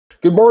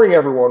Good morning,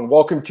 everyone.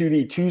 Welcome to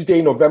the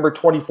Tuesday, November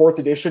 24th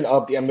edition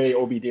of the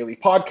MMAOB Daily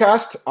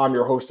Podcast. I'm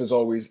your host, as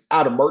always,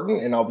 Adam Martin,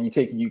 and I'll be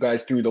taking you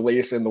guys through the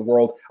latest in the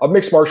world of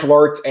mixed martial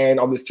arts. And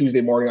on this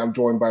Tuesday morning, I'm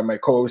joined by my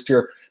co-host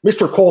here,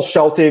 Mr. Cole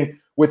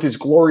Shelton, with his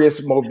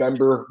glorious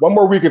Movember. One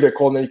more week of it,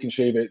 Cole, and then you can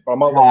shave it. But I'm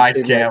not I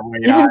can't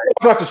wait. Even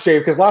not to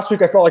shave, because last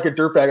week I felt like a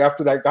dirtbag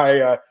after that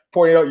guy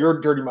pointed out your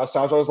dirty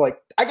mustache. I was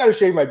like, I got to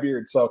shave my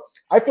beard. So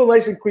I feel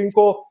nice and clean,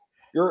 Cole.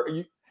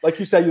 Like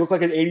you said, you look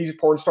like an 80s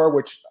porn star,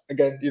 which,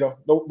 again,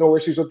 no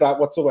issues with that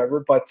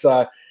whatsoever. But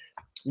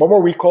one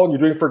more week, Cole, and you're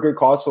doing it for a good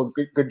cause, so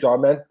good job,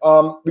 man.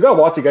 We got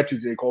a lot to get to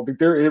today, Cole. It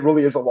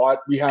really is a lot.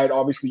 We had,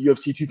 obviously,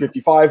 UFC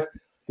 255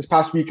 this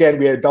past weekend.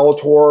 We had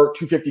Bellator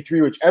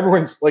 253, which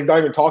everyone's, not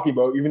even talking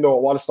about, even though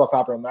a lot of stuff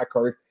happened on that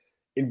card.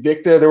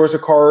 Invicta, there was a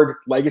card.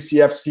 Legacy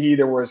FC,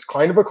 there was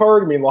kind of a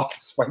card. I mean, lots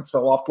of fights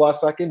fell off the last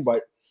second,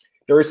 but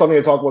there is something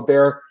to talk about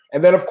there.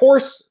 And then, of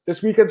course,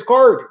 this weekend's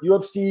card,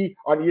 UFC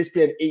on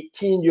ESPN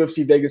 18,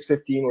 UFC Vegas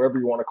 15, whatever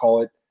you want to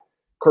call it.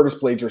 Curtis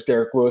Blades versus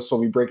Derek Lewis. So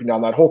we'll be breaking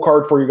down that whole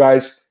card for you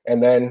guys.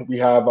 And then we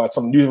have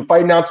some news and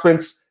fight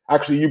announcements.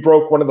 Actually, you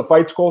broke one of the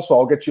fights, Cole, so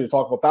I'll get you to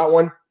talk about that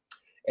one.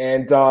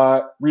 And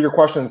read your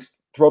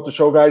questions throughout the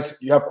show, guys.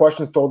 You have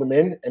questions, throw them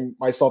in, and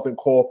myself and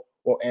Cole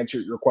will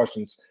answer your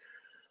questions.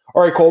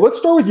 All right, Cole, let's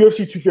start with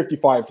UFC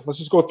 255. Let's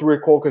just go through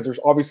it, Cole, because there's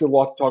obviously a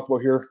lot to talk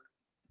about here.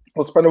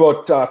 We'll spend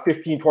about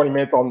 15, 20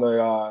 minutes on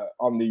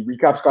the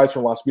recaps, guys,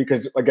 from last week,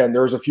 because, again,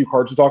 there's a few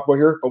cards to talk about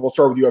here, but we'll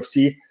start with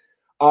UFC.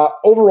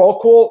 Overall,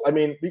 Cole, I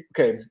mean,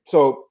 okay,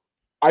 so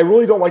I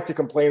really don't like to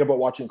complain about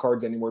watching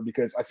cards anymore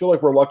because I feel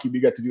like we're lucky we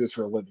get to do this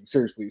for a living,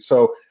 seriously.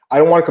 So I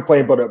don't want to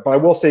complain about it, but I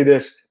will say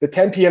this. The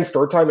 10 p.m.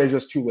 start time is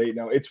just too late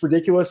now. It's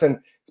ridiculous, and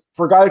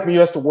for a guy like me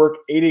who has to work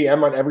 8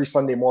 a.m. on every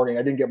Sunday morning,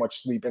 I didn't get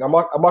much sleep, and I'm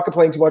not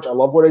complaining too much. I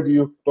love what I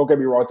do. Don't get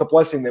me wrong. It's a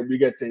blessing that we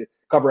get to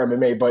cover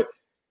MMA, but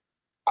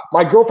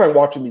my girlfriend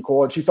watching me,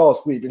 Cole, and she fell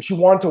asleep, and she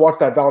wanted to watch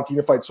that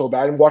Valentina fight so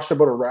bad and watched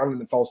about a round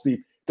and then fell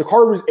asleep. The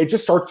card, it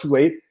just starts too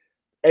late,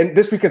 and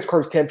this weekend's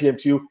card is 10 p.m.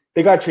 too.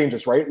 They got to change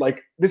this, right?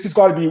 Like, this has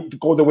got to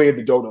go the way of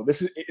the dodo.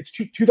 It's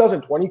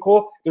 2020,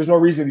 Cole. There's no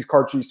reason these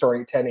cards should be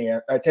starting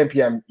at 10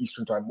 p.m.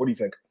 Eastern time. What do you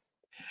think?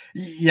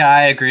 Yeah,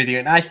 I agree with you,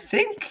 and I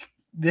think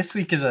this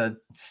week is a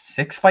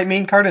 6-fight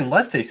main card,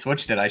 unless they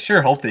switched it. I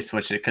sure hope they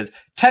switched it, because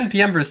 10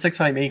 p.m. for a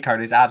 6-fight main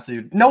card is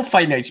absolute. No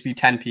fight night should be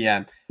 10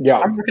 p.m. Yeah.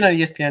 I'm looking at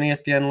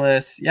ESPN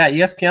lists. Yeah,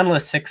 ESPN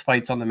lists 6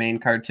 fights on the main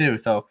card, too.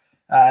 So,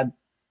 and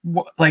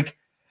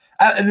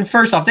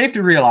first off, they have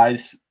to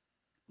realize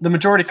the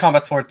majority of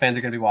combat sports fans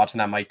are going to be watching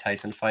that Mike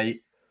Tyson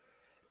fight.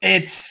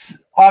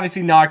 It's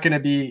obviously not going to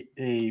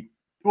be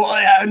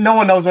no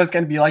one knows what it's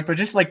going to be like, but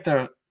just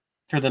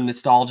for the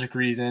nostalgic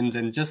reasons,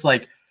 and just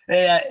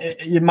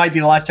it might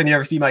be the last time you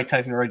ever see Mike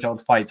Tyson or Roy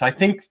Jones fight. So I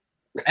think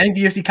the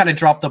UFC kind of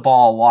dropped the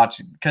ball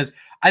watching, because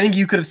I think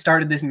you could have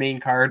started this main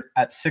card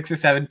at 6 or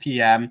 7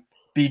 p.m.,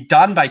 be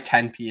done by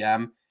 10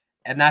 p.m.,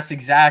 and that's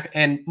exact.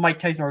 And Mike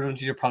Tyson or Roy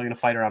Jones are probably going to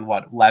fight around,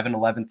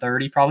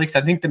 11:30 probably, because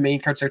I think the main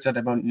card starts at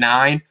about 9.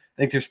 I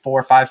think there's 4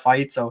 or 5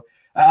 fights, so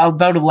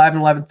about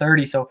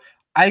 11:30. So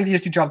I think the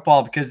UFC dropped the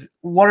ball, because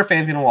what are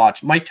fans going to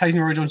watch? Mike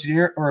Tyson or Roy Jones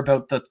Jr., or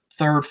about the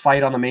third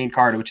fight on the main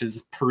card, which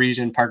is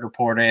Parisian, Parker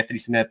Porter, Anthony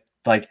Smith?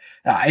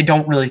 I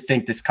don't really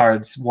think this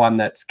card's one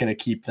that's going to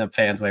keep the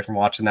fans away from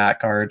watching that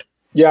card.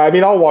 Yeah, I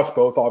mean, I'll watch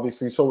both,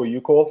 obviously. So will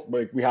you, Cole.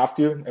 We have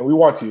to, and we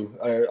want to.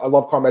 I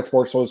love combat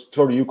sports, so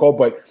do you, Cole.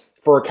 But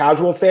for a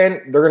casual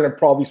fan, they're going to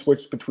probably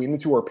switch between the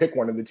two or pick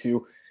one of the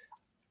two.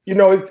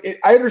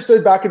 I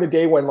understood back in the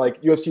day when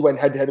UFC went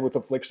head-to-head with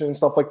Affliction and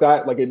stuff like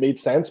that. It made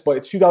sense, but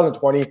it's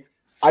 2020.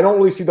 I don't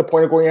really see the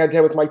point of going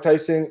head-to-head with Mike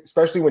Tyson,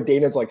 especially when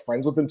Dana's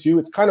friends with him too.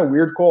 It's kind of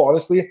weird, Cole,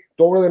 honestly.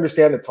 Don't really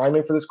understand the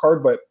timing for this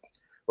card, but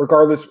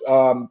regardless,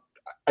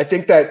 I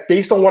think that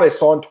based on what I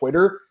saw on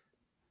Twitter,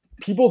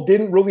 people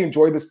didn't really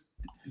enjoy this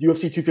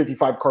UFC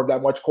 255 card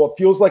that much, Cole. It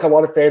feels like a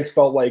lot of fans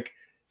felt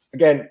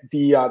again,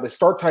 the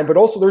start time, but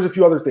also there's a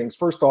few other things.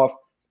 First off,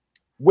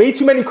 way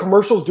too many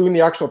commercials doing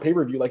the actual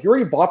pay-per-view. You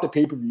already bought the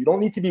pay-per-view. You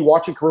don't need to be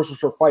watching commercials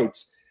for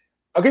fights.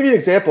 I'll give you an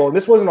example, and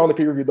this wasn't on the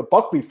pay-per-view, the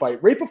Buckley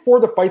fight. Right before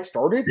the fight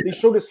started, they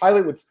showed this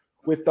highlight with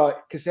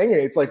Kasanga.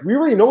 It's we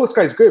already know this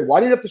guy's good.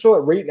 Why do you have to show it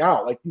right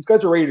now? These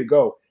guys are ready to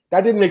go.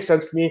 That didn't make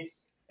sense to me.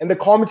 And the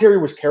commentary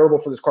was terrible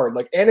for this card.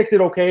 Anik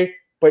did okay,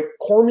 but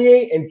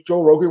Cormier and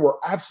Joe Rogan were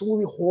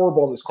absolutely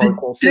horrible on this card.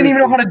 They didn't even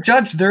know how to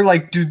judge. They're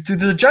do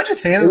the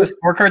judges handle the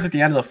scorecards at the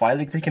end of the fight?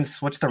 They can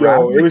switch the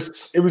round?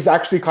 It was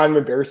actually kind of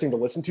embarrassing to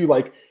listen to.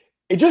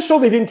 It just showed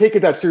they didn't take it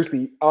that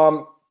seriously.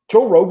 Joe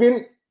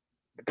Rogan,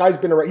 the guy's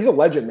been around. He's a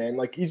legend, man.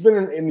 He's been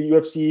in the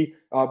UFC,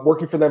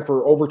 working for them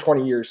for over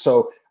 20 years.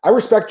 So I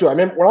respect Joe. I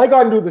mean, when I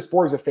got into the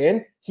sport as a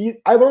fan,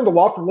 I learned a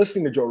lot from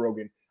listening to Joe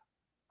Rogan.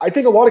 I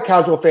think a lot of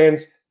casual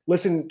fans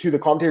listen to the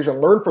commentators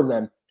and learn from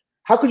them.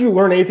 How could you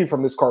learn anything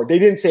from this card? They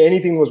didn't say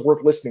anything was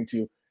worth listening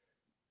to.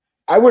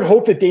 I would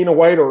hope that Dana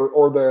White or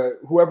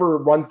whoever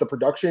runs the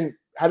production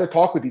had a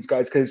talk with these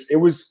guys, because it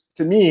was,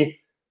 to me,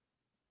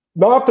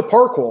 not up to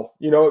par, Cole.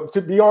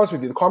 To be honest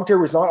with you, the commentary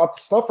was not up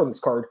to snuff on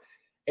this card.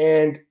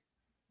 And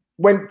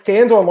when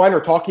fans online are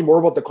talking more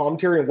about the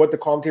commentary and what the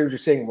commentators are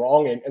saying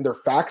wrong and their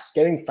facts,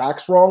 getting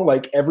facts wrong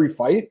like every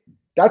fight,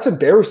 that's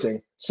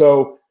embarrassing.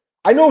 So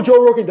I know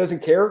Joe Rogan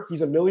doesn't care.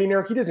 He's a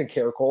millionaire. He doesn't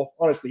care, Cole.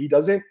 Honestly, he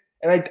doesn't.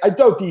 And I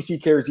doubt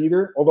DC cares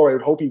either, although I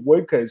would hope he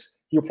would, because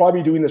he'll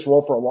probably be doing this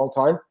role for a long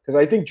time. Because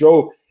I think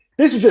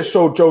this is just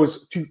show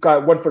Joe's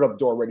got 1 foot up the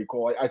door already,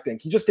 Cole. I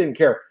think he just didn't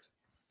care.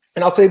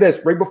 And I'll say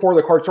this, right before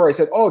the card started, I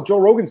said, oh, Joe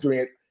Rogan's doing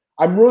it.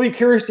 I'm really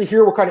curious to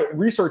hear what kind of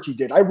research he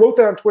did. I wrote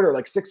that on Twitter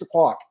like 6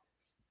 o'clock.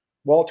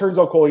 Well, it turns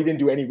out, Cole, he didn't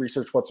do any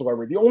research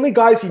whatsoever. The only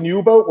guys he knew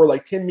about were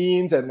like Tim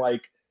Means and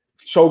like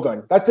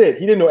Shogun. That's it.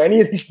 He didn't know any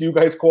of these new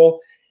guys,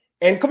 Cole.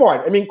 And come on,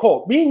 I mean,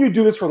 Cole, me and you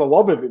do this for the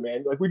love of it,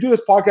 man. Like we do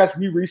this podcast,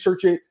 we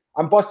research it.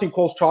 I'm busting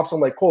Cole's chops.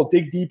 I'm like, Cole,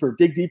 dig deeper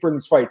in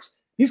these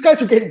fights. These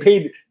guys are getting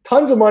paid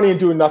tons of money and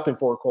doing nothing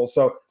for it, Cole.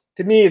 So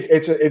to me,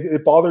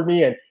 it bothered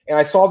me, and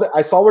I saw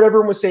what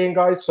everyone was saying,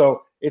 guys.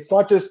 So it's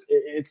not just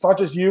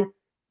you.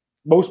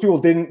 Most people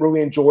didn't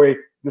really enjoy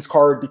this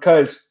card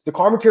because the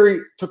commentary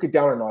took it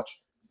down a notch.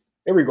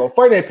 Here we go.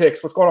 Fight night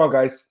picks. What's going on,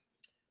 guys?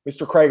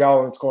 Mr. Craig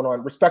Allen, what's going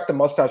on? Respect the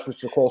mustache,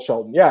 Mr. Cole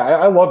Shelton. Yeah,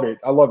 I love it.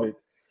 I love it.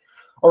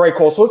 All right,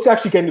 Cole. So let's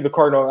actually get into the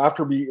card now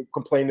after we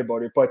complained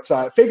about it. But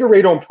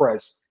Figueiredo and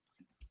Perez.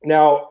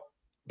 Now,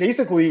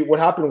 basically, what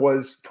happened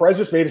was Perez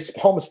just made a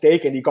small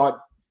mistake and he got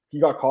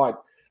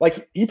caught.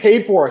 Like he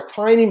paid for a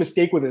tiny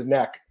mistake with his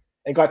neck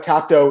and got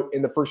tapped out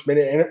in the first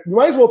minute. And we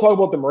might as well talk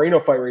about the Moreno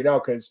fight right now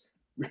because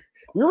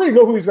we already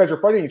know who these guys are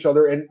fighting each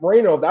other. And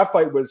Moreno, that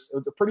fight was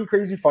a pretty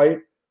crazy fight.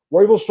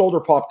 Royval's shoulder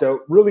popped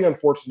out. Really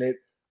unfortunate.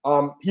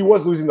 He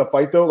was losing the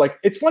fight though. Like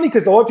it's funny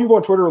because a lot of people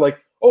on Twitter were like,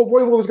 "Oh,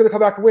 Royval was going to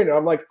come back and win." And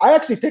I'm like, I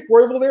actually picked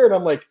Royval there, and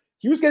I'm like,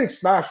 he was getting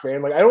smashed,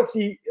 man. Like I don't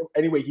see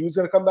any way he was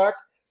going to come back.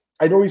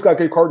 I know he's got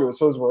good cardio, and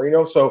so does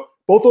Moreno. So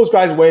both those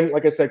guys win.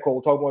 Like I said, Cole,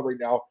 we'll talk about it right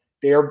now.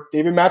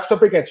 They've been matched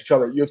up against each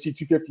other. UFC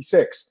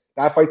 256.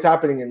 That fight's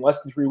happening in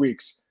less than 3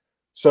 weeks.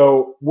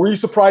 So were you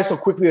surprised how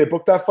quickly they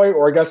booked that fight?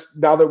 Or I guess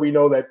now that we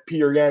know that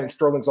Peter Yan and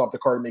Sterling's off the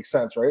card, it makes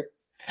sense, right?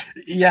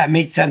 Yeah, it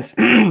makes sense.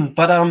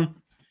 But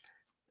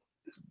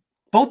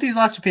both these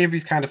last two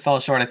pay-per-views kind of fell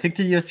short. I think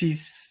the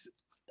UFC's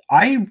 –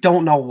 I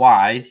don't know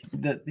why.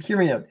 Hear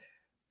me out.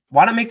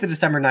 Why not make the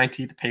December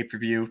 19th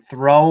pay-per-view?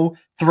 Throw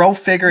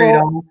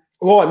Figueiredo.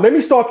 Hold on. Let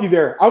me stop you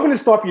there. I'm going to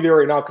stop you there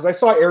right now because I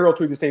saw Ariel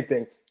tweet the same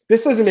thing.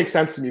 This doesn't make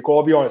sense to me, Cole.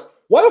 I'll be honest.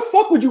 Why the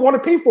fuck would you want to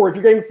pay for it if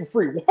you're getting it for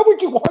free? Why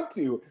would you want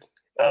to?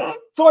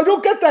 So I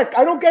don't get that.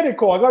 I don't get it,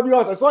 Cole. I got to be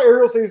honest. I saw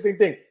Ariel say the same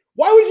thing.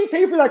 Why would you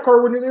pay for that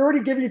card when they're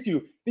already giving it to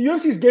you? The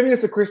UFC is giving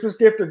us a Christmas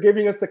gift. They're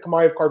giving us the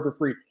Kamaev card for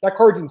free. That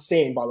card's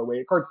insane, by the way.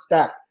 The card's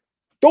stacked.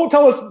 Don't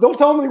tell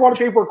them they want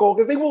to pay for it, Cole,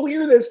 because they will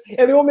hear this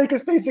and they will make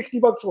us pay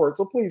 $60 for it.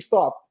 So please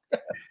stop.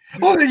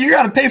 Well, you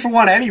got to pay for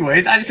one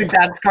anyways. I just think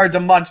that card's a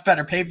much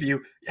better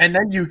pay-per-view. And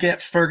then you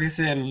get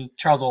Ferguson,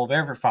 Charles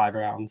Oliveira for 5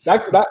 rounds.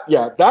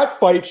 That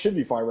fight should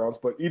be 5 rounds,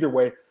 but either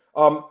way.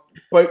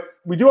 But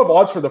we do have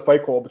odds for the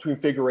fight, Cole, between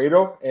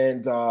Figueiredo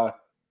and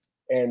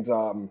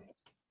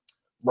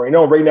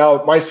Moreno. Right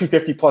now, minus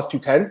 250 plus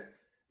 210.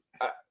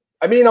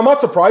 I mean, I'm not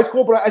surprised,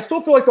 Cole, but I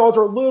still feel like the odds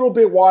are a little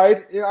bit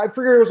wide. You know, I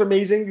figured it was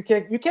amazing.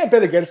 You can't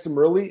bet against him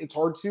early. It's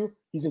hard to.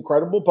 He's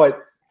incredible,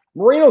 but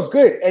Moreno's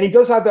good, and he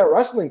does have that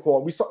wrestling,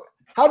 Cole. We saw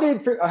how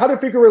did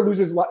Figueiredo lose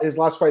his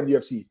last fight in the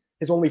UFC?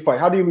 His only fight.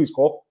 How did he lose,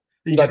 Cole?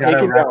 He got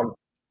taken down.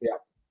 Yeah.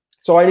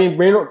 So I mean,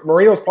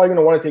 Moreno's probably going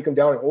to want to take him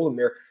down and hold him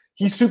there.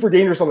 He's super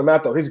dangerous on the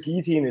mat, though. His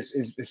guillotine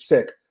is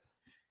sick.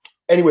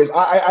 Anyways,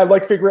 I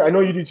like Figueiredo. I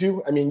know you do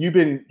too. I mean, you've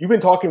been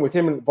talking with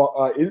him and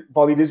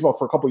Walid Ismail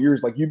for a couple of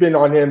years. Like you've been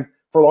on him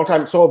for a long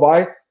time. So have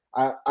I.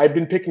 I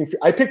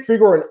picked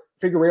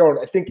Figueiredo on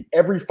I think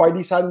every fight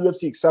he's had in the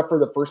UFC except for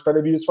the first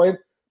Benavidez fight.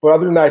 But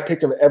other than that, I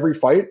picked him every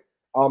fight.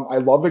 I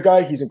love the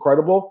guy. He's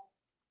incredible,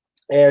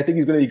 and I think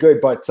he's going to be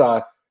good. But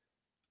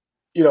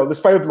this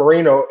fight with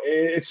Moreno,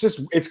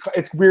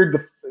 it's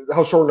weird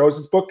how short notice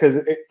it's booked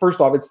because first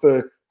off, it's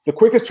the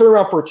quickest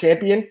turnaround for a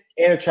champion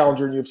and a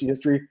challenger in UFC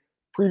history.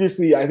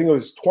 Previously, I think it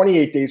was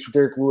 28 days for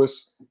Derek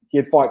Lewis. He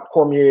had fought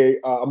Cormier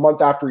a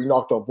month after he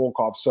knocked out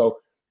Volkov. So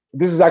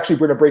this is actually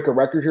going to break a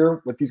record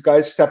here with these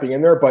guys stepping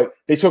in there. But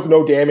they took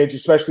no damage,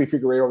 especially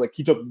Figueiredo. Like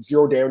he took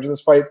 0 damage in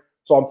this fight,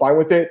 so I'm fine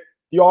with it.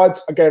 The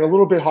odds, again, a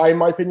little bit high in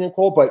my opinion,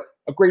 Cole, but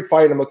a great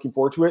fight. I'm looking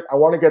forward to it. I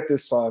want to get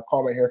this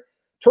comment here.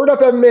 Turn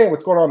up MMA.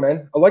 What's going on,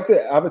 man? I like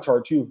the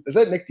avatar too. Is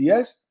that Nick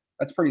Diaz?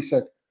 That's pretty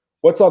sick.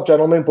 What's up,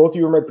 gentlemen? Both of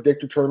you are my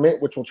predictor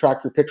tournament, which will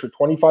track your picks for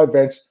 25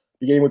 events,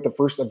 beginning with the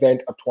first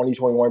event of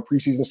 2021.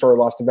 Preseason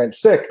started last event.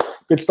 Sick.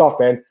 Good stuff,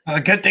 man.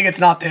 Good thing it's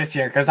not this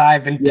year because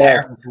I've been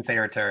terrible since they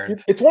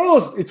returned. It's one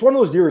of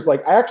those years.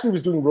 Like I actually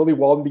was doing really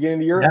well in the beginning of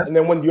the year, and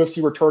then when the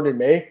UFC returned in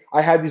May,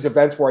 I had these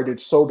events where I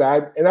did so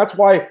bad, and that's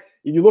why.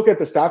 If you look at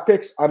the staff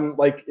picks, I'm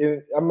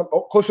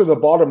closer to the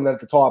bottom than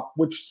at the top,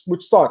 which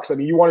sucks. I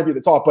mean, you want to be at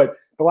the top, but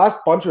the last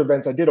bunch of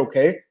events I did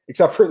okay,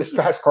 except for this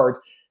past card.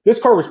 This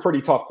card was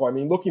pretty tough. I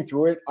mean, looking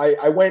through it, I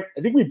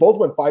think we both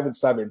went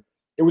 5-7.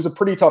 It was a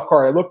pretty tough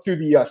card. I looked through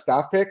the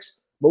staff picks.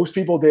 Most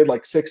people did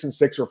like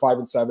 6-6 or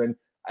 5-7.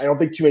 I don't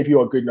think too many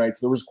people had good nights.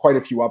 There was quite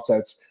a few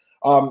upsets.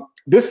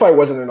 This fight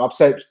wasn't an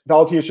upset.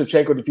 Valentina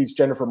Shevchenko defeats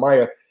Jennifer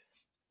Maia.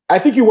 I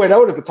think you went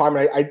out at the time,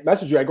 and I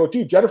messaged you. I go,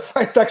 dude, Jennifer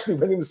Maia's actually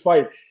winning this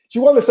fight. She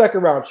won the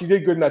second round. She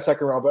did good in that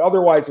second round, but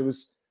otherwise it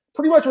was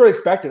pretty much what I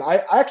expected.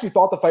 I actually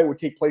thought the fight would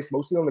take place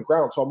mostly on the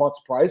ground, so I'm not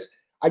surprised.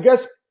 I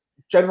guess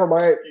Jennifer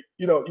Maia,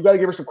 you got to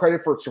give her some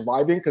credit for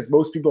surviving because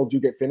most people do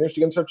get finished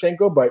against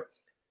Shevchenko, but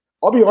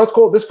I'll be honest,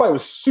 Cole, this fight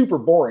was super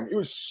boring. It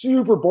was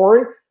super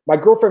boring. My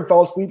girlfriend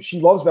fell asleep. She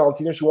loves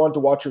Valentina. She wanted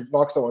to watch her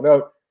knock someone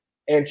out.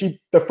 And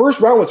the first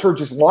round was her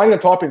just lying on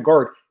top in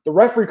guard. The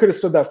referee could have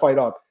stood that fight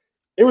up.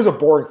 It was a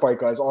boring fight,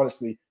 guys,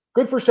 honestly.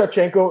 Good for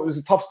Shevchenko. It was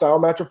a tough style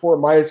matchup for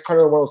her. Maya's kind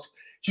of one of those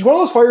 – she's one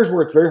of those fighters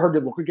where it's very hard to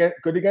look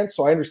good against,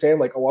 so I understand,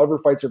 like, a lot of her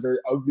fights are very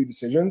ugly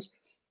decisions.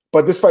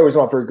 But this fight was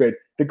not very good.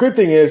 The good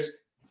thing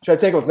is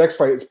Shevchenko's next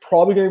fight is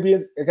probably going to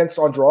be against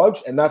Andrade,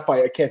 and that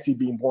fight I can't see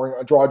being boring.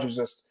 Andrade is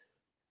just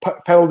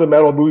pedal to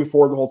metal, moving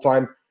forward the whole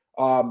time.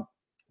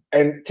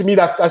 And to me,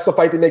 that's the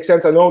fight that makes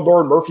sense. I know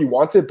Lauren Murphy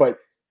wants it, but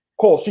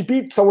Cole, she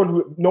beat someone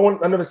who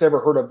none of us ever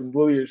heard of,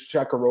 Lilia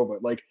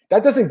Shakarova. Like,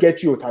 that doesn't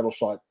get you a title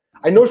shot.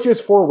 I know she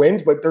has 4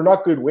 wins, but they're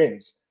not good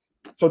wins.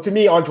 So to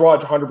me,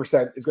 Andrade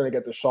 100% is going to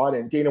get the shot,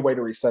 and Dana White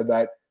already said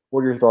that.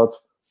 What are your thoughts?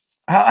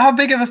 How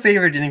big of a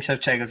favorite do you think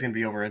Shevchenko is going to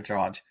be over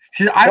Andrade?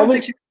 I don't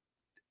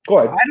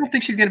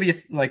think she's going to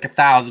be like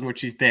 1,000, which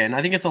she's been.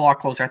 I think it's a lot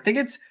closer. I think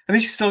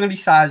she's still going to be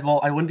sizable.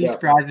 I wouldn't be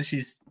surprised if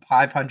she's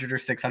 500 or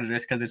 600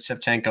 just because it's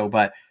Shevchenko,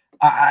 but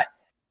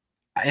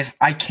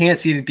I can't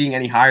see it being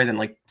any higher than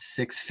like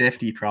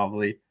 650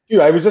 probably. Dude,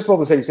 I was just about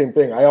to say the same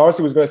thing. I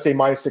honestly was going to say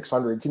minus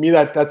 600. To me,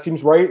 that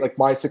seems right, like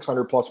minus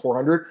 600 plus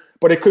 400,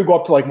 but it could go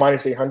up to like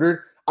minus 800.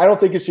 I don't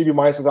think it should be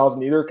minus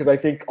 1,000 either because I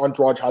think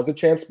Andrade has a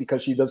chance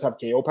because she does have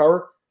KO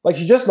power. Like,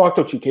 she just knocked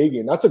out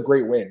Chikagian. That's a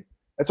great win.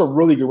 That's a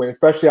really good win,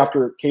 especially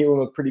after Caitlin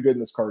looked pretty good in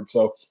this card.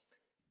 So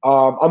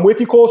I'm with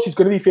you, Cole. She's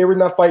going to be favored in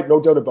that fight,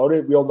 no doubt about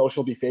it. We all know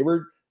she'll be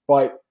favored,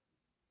 but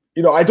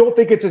I don't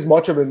think it's as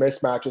much of a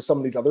mismatch as some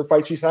of these other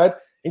fights she's had,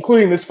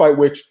 including this fight,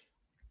 which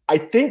I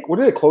think, what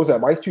did it close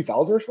at? Minus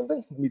 2,000 or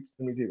something? Let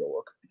me take a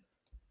look.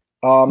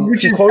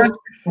 She closed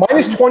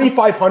minus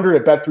 2,500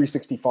 at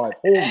Bet365.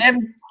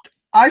 And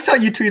I saw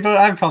you tweet about it.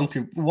 I have a problem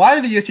too. Why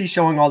are the UFC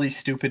showing all these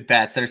stupid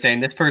bets that are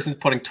saying this person's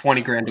putting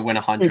 20 grand to win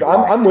 100? Dude,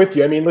 I'm with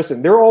you. I mean,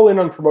 listen, they're all in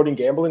on promoting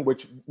gambling,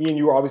 which me and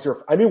you are obviously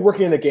I've been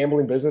working in the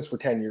gambling business for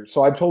 10 years,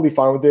 so I'm totally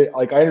fine with it.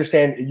 Like, I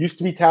understand it used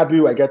to be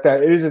taboo. I get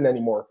that. It isn't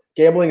anymore.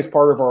 Gambling is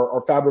part of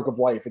our fabric of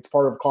life. It's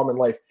part of common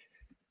life.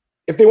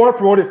 If they want to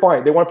promote it,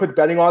 fine. They want to put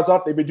betting odds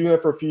up. They've been doing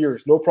it for a few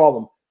years. No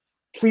problem.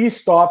 Please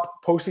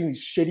stop posting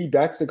these shitty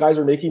bets the guys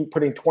are making,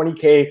 putting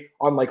 20K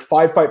on like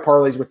 5-fight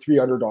parlays with 3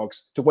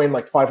 underdogs to win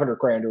like 500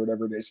 grand or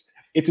whatever it is.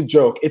 It's a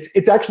joke.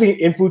 It's actually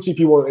influencing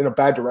people in a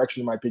bad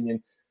direction, in my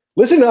opinion.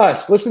 Listen to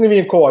us. Listen to me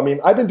and Cole. I mean,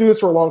 I've been doing this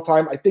for a long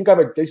time. I think I have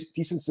a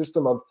decent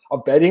system of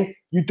betting.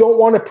 You don't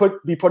want to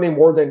be putting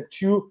more than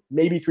 2,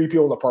 maybe 3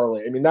 people in the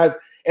parlay. I mean,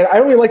 and I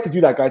don't even like to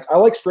do that, guys. I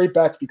like straight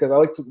bets because I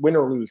like to win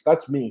or lose.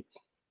 That's me.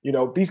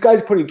 These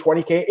guys putting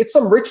 20K. It's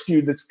some rich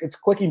dude it's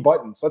clicking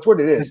buttons. That's what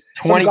it is.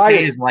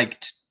 20K is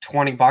like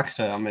 $20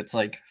 to them. It's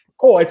like,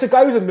 it's a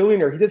guy who's a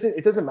millionaire.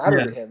 It doesn't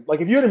matter to him. Like,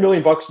 if you had $1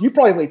 million, you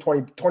probably laid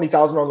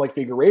 20,000 on like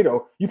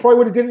Figueiredo. You probably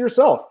would have did it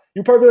yourself.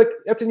 You probably be like,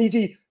 that's an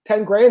easy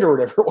 10 grand or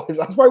whatever it was.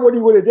 That's probably what he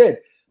would have did.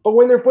 But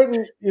when they're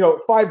putting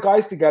 5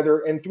 guys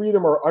together and 3 of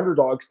them are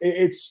underdogs,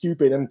 it's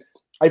stupid. And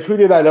I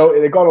tweeted that out,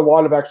 and it got a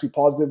lot of actually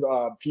positive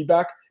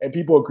feedback, and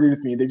people agreed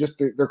with me.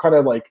 They're kind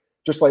of like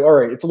all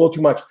right, it's a little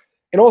too much.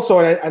 And also,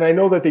 and I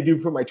know that they do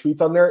put my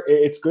tweets on there.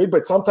 It's good,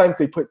 but sometimes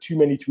they put too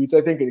many tweets,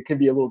 I think, and it can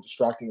be a little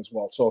distracting as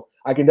well. So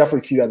I can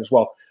definitely see that as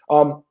well.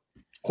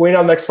 Going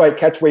on next fight,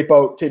 catch weight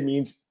bout, Tim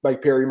Means,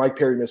 Mike Perry. Mike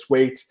Perry missed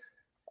weight.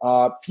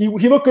 He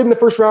looked good in the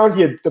first round.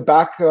 He had the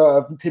back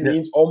of Tim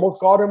Means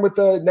almost got him with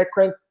the neck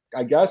crank,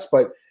 I guess.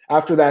 But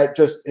after that,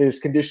 just his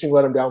conditioning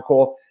let him down,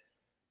 Cole.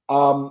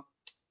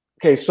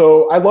 Okay,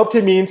 so I love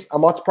Tim Means.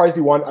 I'm not surprised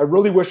he won. I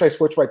really wish I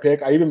switched my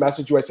pick. I even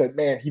messaged you. I said,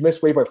 man, he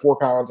missed weight by 4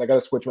 pounds. I got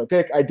to switch my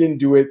pick. I didn't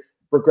do it.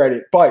 Regret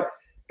it. But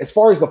as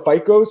far as the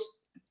fight goes,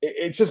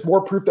 it's just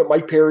more proof that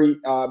Mike Perry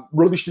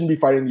really shouldn't be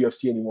fighting the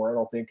UFC anymore, I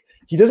don't think.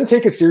 He doesn't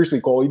take it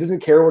seriously, Cole. He doesn't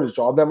care about his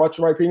job that much,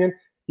 in my opinion.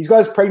 He's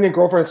got his pregnant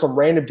girlfriend, some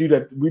random dude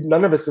that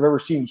none of us have ever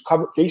seen whose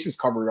face is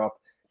covered up.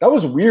 That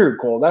was weird,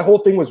 Cole. That whole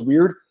thing was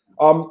weird.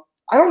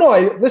 I don't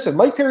know. Listen,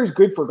 Mike Perry's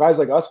good for guys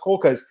like us, Cole,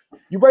 because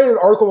you write an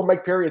article about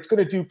Mike Perry, it's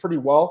going to do pretty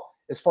well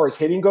as far as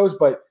hitting goes,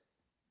 but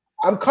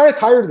I'm kind of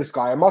tired of this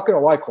guy. I'm not going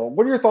to lie, Cole.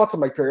 What are your thoughts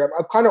on Mike Perry?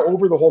 I'm kind of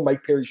over the whole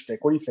Mike Perry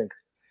shtick. What do you think?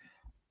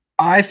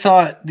 I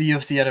thought the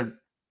UFC had a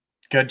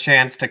good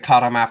chance to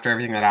cut him after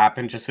everything that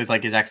happened, just with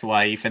like his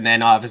ex-wife, and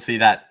then obviously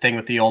that thing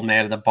with the old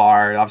man at the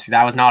bar. Obviously,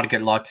 that was not a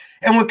good look.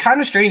 And what kind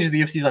of strange is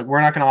the UFC's like,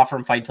 we're not going to offer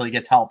him a fight until he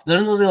gets help. Then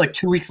literally like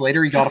 2 weeks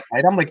later, he got a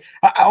fight. I'm like,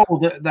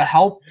 the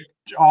help.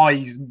 Oh,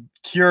 he's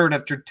cured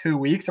after 2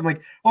 weeks. I'm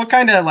like, what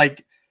kind of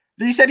like?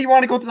 He said he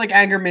wanted to go through like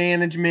anger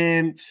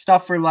management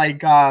stuff for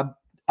like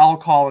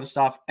alcohol and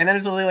stuff, and then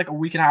it's only like a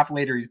week and a half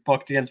later he's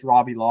booked against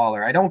Robbie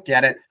Lawler. I don't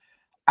get it.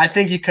 I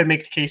think you could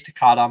make the case to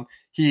cut him.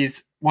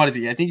 He's what is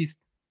he? I think he's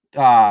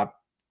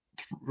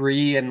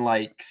 3 and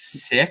like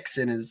 6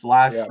 in his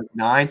last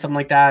 9, something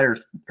like that,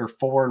 or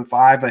 4 and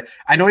 5. But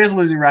I know he has a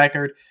losing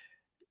record.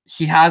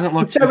 He hasn't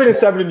looked. He's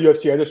 7-7 in the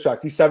UFC. I just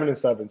checked. He's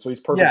 7-7, so he's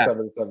perfect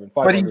 7-7.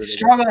 But he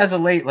struggled as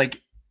of late.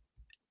 Like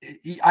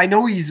I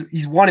know he's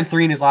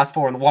 1-3 in his last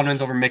 4, and the 1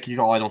 wins over Mickey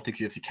Gall. I don't think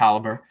he's UFC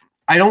caliber.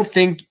 I don't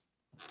think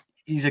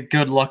he's a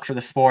good look for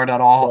the sport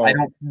at all. No. I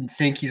don't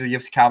think he's a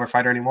UFC caliber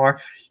fighter anymore.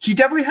 He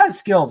definitely has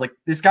skills. Like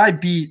this guy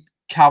beat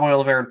Cowboy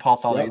Oliveira and Paul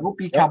Felder. He won't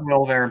beat Cowboy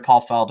Oliveira and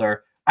Paul Felder.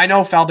 I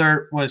know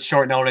Felder was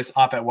short notice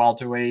up at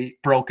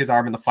welterweight, broke his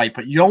arm in the fight,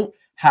 but you don't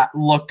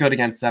look good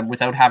against them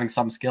without having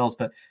some skills.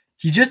 But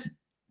he just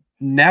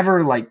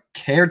never like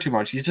cared too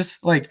much. He's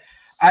just like,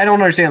 I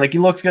don't understand. Like he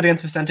looks good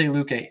against Vicente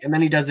Luque, and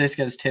then he does this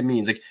against Tim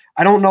Means. Like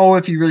I don't know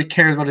if he really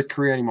cares about his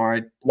career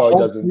anymore. No, he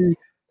doesn't.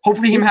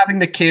 Hopefully, him having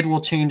the kid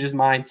will change his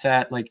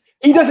mindset. Like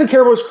he doesn't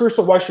care about his career,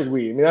 so why should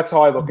we? I mean, that's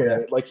how I look at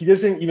it. Like he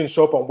doesn't even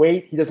show up on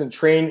weight. He doesn't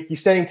train.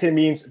 He's sending Tim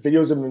Means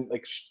videos of him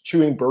like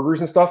chewing burgers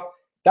and stuff.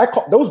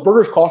 Those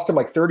burgers cost him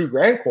like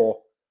 $30,000,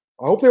 Cole.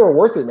 I hope they were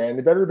worth it, man.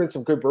 They better have been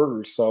some good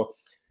burgers. So,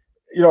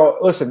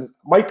 listen,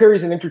 Mike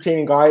Perry's an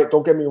entertaining guy.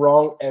 Don't get me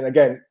wrong. And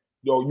again,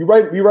 we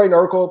write an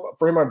article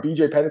for him on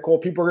BJ Pinnacle.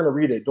 People are going to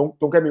read it.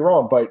 Don't get me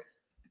wrong. But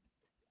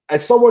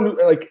as someone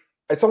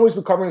who's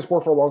been covering the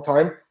sport for a long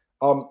time,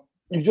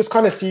 you just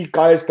kind of see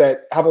guys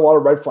that have a lot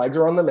of red flags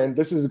around them. And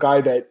this is a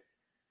guy that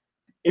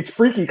it's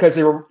freaky because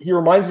he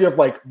reminds me of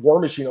like War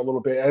Machine a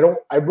little bit.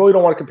 I really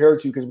don't want to compare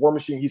it to because War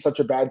Machine, he's such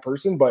a bad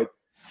person, but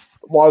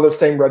a lot of those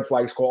same red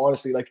flags, Cole,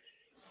 honestly. Like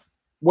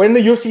when the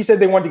UFC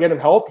said they wanted to get him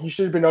help, he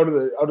should have been out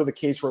of the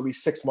cage for at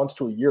least 6 months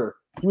to a year.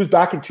 He was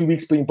back in 2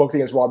 weeks being booked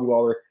against Robbie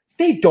Lawler.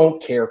 They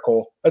don't care,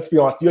 Cole. Let's be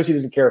honest. The UFC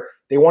doesn't care.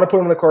 They want to put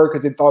him in the card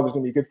because they thought it was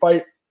going to be a good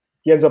fight.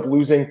 He ends up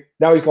losing.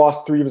 Now he's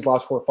lost 3 of his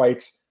last 4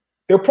 fights.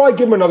 They'll probably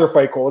give him another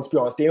fight, Cole. Let's be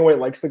honest. Dana White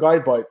likes the guy,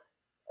 but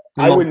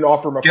I wouldn't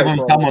offer him a fight. Give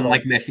him someone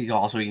like Mickey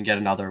Gall so he can get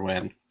another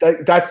win.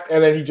 And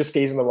then he just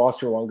stays in the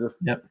roster longer.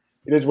 Yep.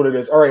 It is what it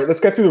is. All right, let's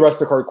get through the rest of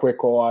the card quick,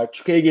 Cole.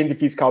 Chukagian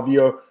defeats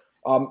Calvillo.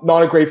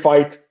 Not a great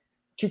fight.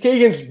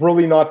 Chukagian's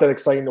really not that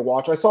exciting to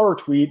watch. I saw her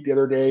tweet the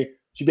other day.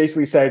 She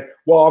basically said,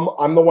 well,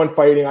 I'm the one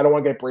fighting. I don't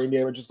want to get brain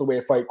damage. Just the way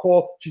I fight.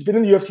 Cole, she's been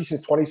in the UFC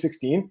since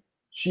 2016.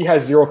 She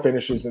has 0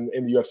 finishes in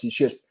the UFC.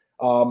 She has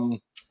 6-4.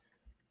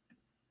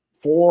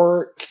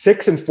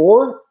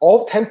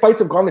 All 10 fights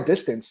have gone the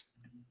distance.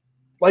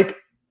 Like,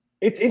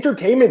 it's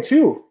entertainment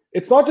too.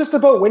 It's not just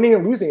about winning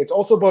and losing. It's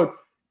also about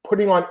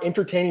putting on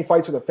entertaining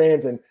fights for the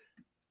fans. And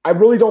I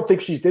really don't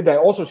think she's did that.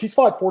 Also, she's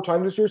fought 4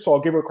 times this year, so I'll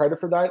give her credit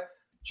for that.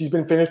 She's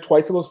been finished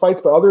twice in those fights.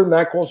 But other than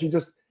that, Cole,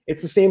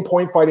 it's the same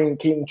point fighting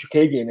Katlyn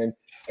Chukagian.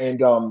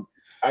 And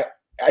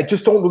I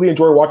just don't really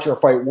enjoy watching her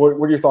fight. What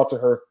are your thoughts on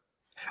her?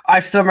 I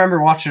still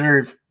remember watching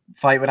her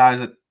fight when I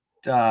was at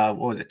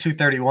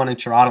 231 in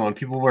Toronto, and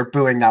people were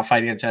booing that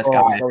fight against Jessica.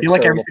 I feel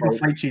like every single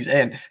fight she's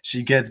in,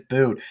 she gets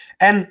booed.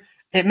 And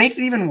it makes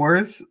it even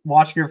worse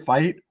watching her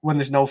fight when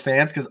there's no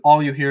fans because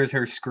all you hear is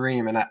her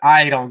scream, and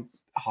I don't.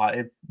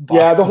 The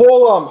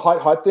whole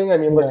hot thing. I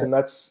mean, listen,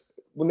 that's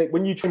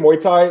when you train Muay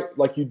Thai,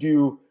 like you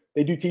do.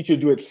 They do teach you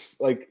to do it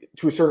like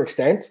to a certain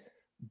extent,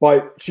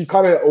 but she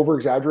kind of over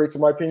exaggerates,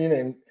 in my opinion,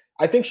 and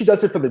I think she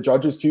does it for the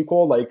judges too,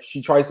 Cole. Like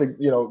she tries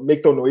to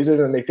make those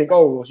noises, and they think,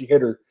 oh, well, she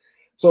hit her.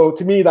 So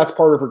to me, that's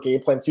part of her game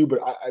plan too.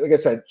 But like I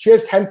said, she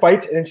has 10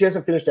 fights, and she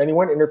hasn't finished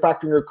anyone. And in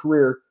fact, in her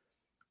career,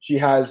 she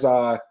has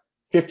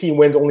 15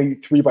 wins, only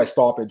 3 by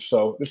stoppage.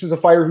 So this is a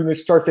fighter who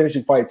needs to start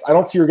finishing fights. I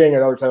don't see her getting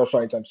another title shot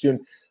anytime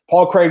soon.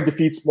 Paul Craig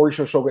defeats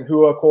Mauricio Shogun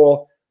Rua,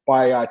 Cole,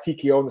 by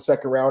TKO in the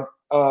second round.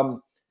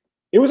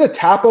 It was a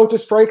tap out to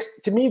strikes.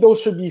 To me,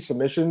 those should be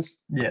submissions.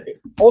 Yeah.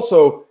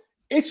 Also,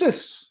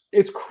 it's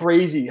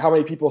crazy how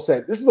many people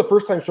said this is the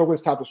first time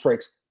Shogun's tapped to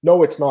strikes.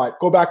 No, it's not.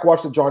 Go back,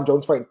 watch the John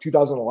Jones fight in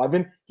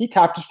 2011. He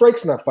tapped to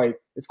strikes in that fight.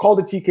 It's called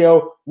a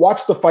TKO.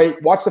 Watch the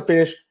fight. Watch the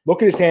finish.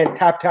 Look at his hand.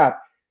 Tap,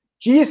 tap.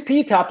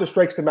 GSP tapped to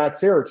strikes to Matt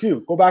Serra,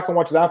 too. Go back and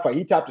watch that fight.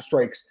 He tapped to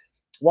strikes.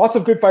 Lots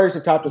of good fighters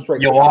have tapped to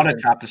strikes. Joanna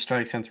tapped to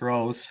strikes and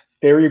throws.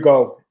 There you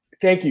go.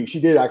 Thank you. She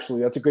did,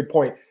 actually. That's a good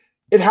point.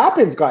 It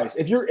happens, guys.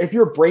 If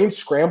your brain's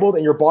scrambled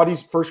and your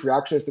body's first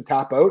reaction is to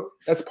tap out,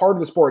 that's part of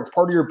the sport. It's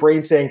part of your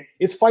brain saying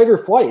it's fight or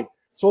flight.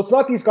 So it's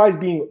not these guys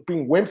being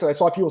wimps. And I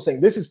saw people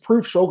saying this is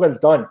proof Shogun's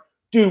done.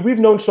 Dude, we've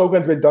known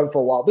Shogun's been done for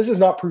a while. This is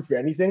not proof of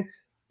anything.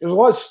 There's a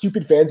lot of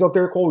stupid fans out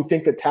there, Cole, who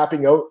think that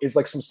tapping out is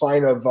like some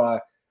sign of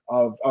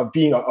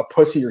being a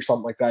pussy or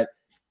something like that.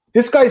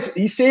 This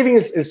he's saving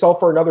himself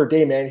for another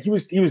day, man. He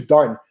was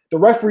done. The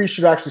referee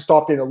should actually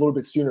stopped in a little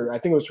bit sooner. I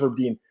think it was Herb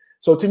Dean.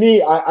 So to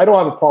me, I don't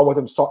have a problem with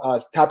him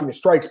tapping the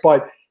strikes,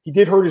 but he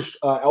did hurt his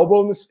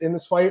elbow in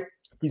this fight.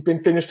 He's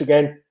been finished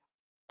again.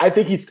 I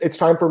think it's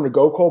time for him to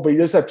go, Cole, but he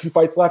does have 2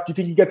 fights left. Do you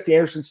think he gets the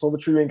Anderson Silva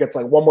treatment and gets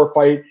like one more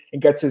fight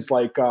and gets his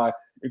like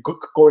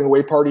going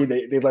away party?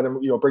 They let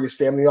him bring his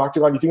family in the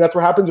octagon. Do you think that's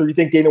what happens, or do you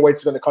think Dana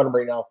White's going to cut him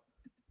right now?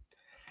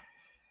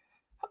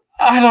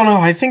 I don't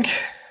know. I think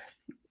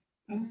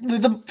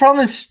the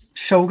problem is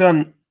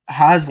Shogun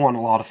has won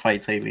a lot of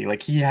fights lately.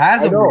 Like he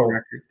has a winning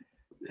record.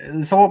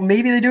 So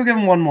maybe they do give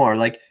him one more.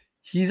 Like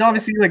he's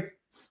obviously like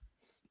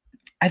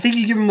I think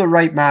you give him the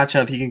right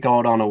matchup, he can go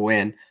out on a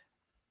win.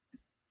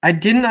 I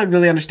didn't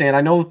really understand.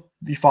 I know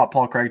he fought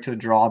Paul Craig to a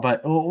draw,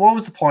 but what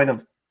was the point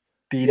of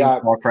beating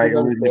Paul Craig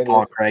or losing to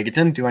Paul Craig? It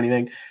didn't do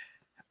anything.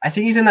 I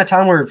think he's in that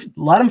time where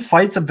let him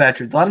fight some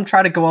veterans, let him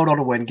try to go out on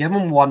a win, give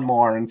him one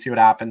more and see what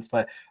happens.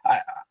 But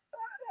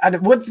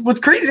what's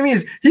crazy to me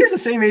is he has the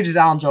same age as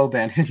Alan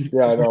Jouban.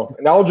 Yeah, I know.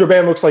 And Alan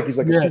Jouban looks like he's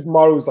like a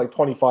supermodel who's like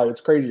 25.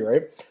 It's crazy,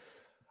 right?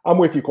 I'm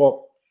with you,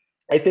 Cole.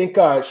 I think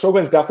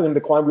Shogun's definitely in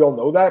decline. We all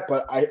know that,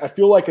 but I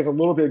feel like it's a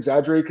little bit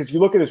exaggerated because you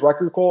look at his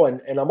record, Cole,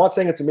 and I'm not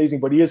saying it's amazing,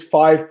 but he is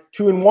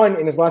 5-2-1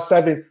 in his last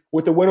 7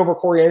 with the win over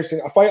Corey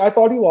Anderson. A fight I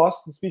thought he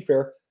lost, let's be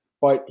fair,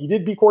 but he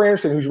did beat Corey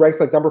Anderson, who's ranked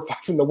like number 5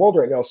 in the world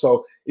right now.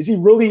 So is he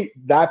really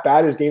that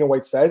bad as Dana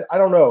White said? I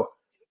don't know.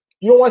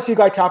 You don't want to see a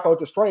guy tap out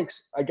to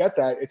strikes. I get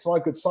that. It's not a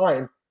good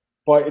sign,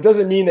 but it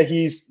doesn't mean that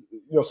he's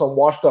some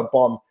washed up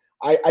bum.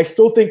 I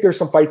still think there's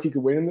some fights he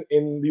could win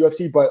in the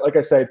UFC, but like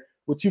I said,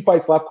 with 2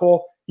 fights left,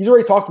 Cole, he's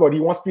already talked about he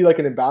wants to be like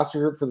an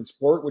ambassador for the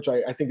sport, which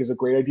I think is a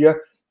great idea.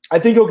 I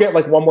think he'll get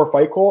like one more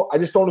fight, Cole. I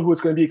just don't know who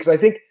it's going to be because I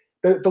think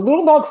the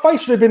Little Dog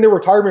fight should have been the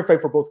retirement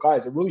fight for both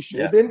guys. It really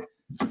should have been.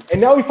 And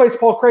now he fights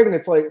Paul Craig, and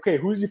it's like, okay,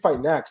 who does he fight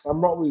next? I'm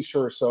not really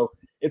sure. So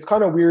it's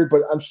kind of weird,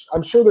 but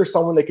I'm sure there's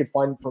someone they could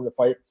find from the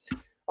fight.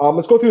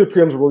 Let's go through the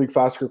prelims really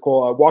fast here,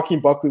 Cole.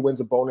 Joaquin Buckley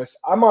wins a bonus.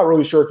 I'm not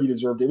really sure if he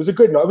deserved it. It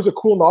was a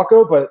cool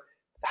knockout, but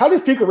how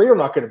did Figueiredo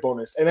not get a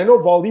bonus? And I know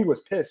Waleed was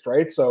pissed,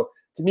 right? So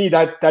to me,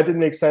 that didn't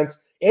make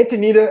sense.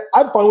 Antonita,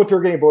 I'm fine with her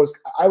getting a bonus.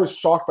 I was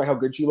shocked by how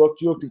good she looked.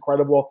 She looked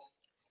incredible.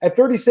 At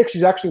 36,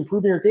 she's actually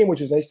improving her game,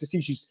 which is nice to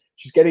see.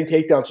 She's getting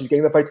takedowns. She's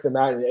getting the fight to the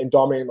mat and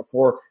dominating the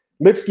floor.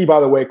 Lipsky, by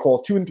the way,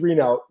 Cole, 2-3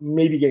 now,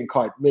 maybe getting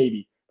cut,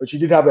 maybe. But she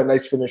did have that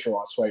nice finisher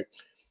last fight.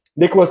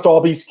 Nicholas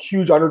Dalby's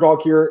huge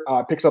underdog here,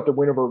 picks up the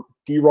win over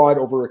D-Rod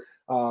over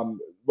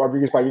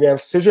Rodriguez by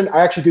unanimous decision.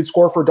 I actually did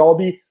score for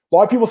Dalby. A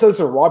lot of people said this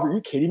is a robbery. Are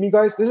you kidding me,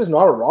 guys? This is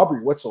not a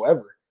robbery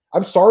whatsoever.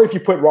 I'm sorry if you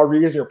put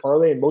Rodriguez in your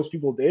parlay, and most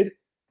people did,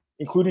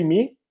 including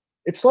me.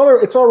 It's not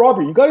a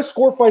robbery. You got to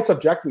score fights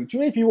objectively. Too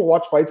many people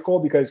watch fights, Cole,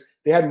 because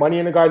they had money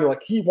in a guy. They're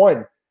like, he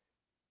won.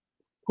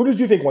 Who did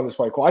you think won this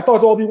fight, Cole? I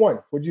thought Dalby won.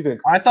 What did you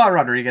think? I thought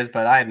Rodriguez,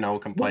 but I had no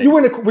complaint.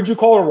 Would you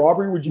call it a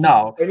robbery? Would you?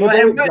 No.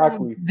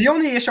 Exactly. The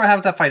only issue I have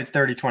with that fight is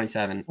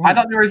 30-27. I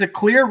thought there was a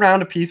clear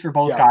round apiece for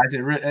both guys.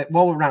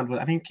 What round was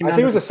it? I think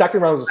it was the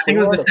second round. I think it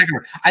was the second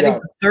round. I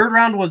think the third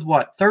round was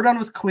what? Third round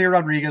was clear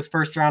Rodriguez.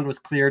 First round was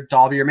clear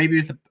Dalby, or maybe it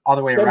was the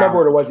other way around. I don't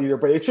remember what it was either,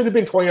 but it should have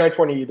been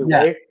 29-20 either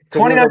way.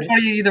 29-20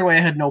 either way,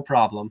 I had no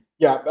problem.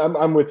 Yeah,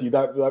 I'm with you.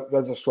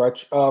 That's a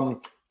stretch.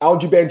 Al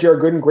Jouban,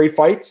 Jared Gooden, great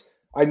fights.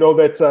 I know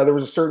that there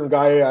was a certain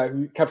guy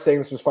who kept saying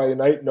this was fight of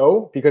the night.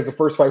 No, because the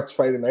first fight was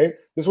fight of the night.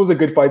 This was a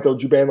good fight, though.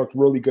 Jouban looked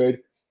really good.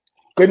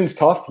 Gooden's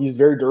tough. He's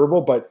very durable,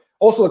 but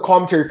also the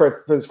commentary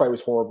for this fight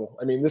was horrible.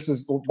 I mean, this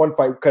is one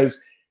fight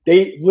because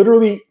they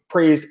literally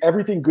praised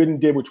everything Gooden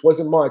did, which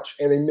wasn't much,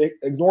 and they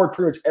ignored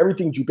pretty much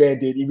everything Jouban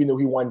did, even though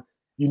he won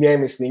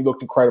unanimously. He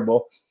looked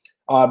incredible.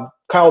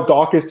 Kyle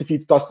Dawkins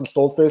defeats Dustin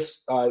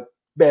Stoltzfus.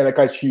 Man, that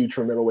guy's huge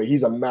for middleweight.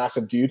 He's a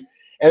massive dude.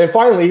 And then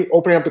finally,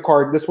 opening up the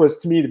card, this was,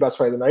 to me, the best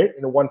fight of the night,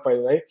 and the one fight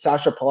of the night.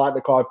 Sasha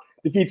Palatnikov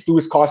defeats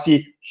Louis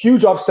Cossi.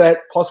 Huge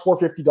upset, plus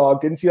 450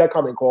 dog. Didn't see that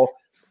coming, Cole.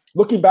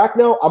 Looking back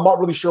now, I'm not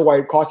really sure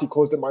why Cossi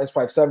closed at minus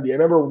 570. I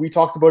remember when we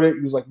talked about it,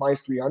 he was like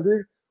minus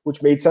 300,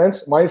 which made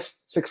sense.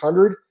 Minus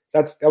 600,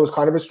 that was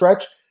kind of a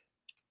stretch.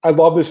 I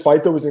love this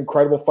fight, though. It was an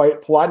incredible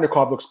fight.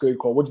 Palatnikov looks good,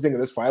 Cole. What do you think of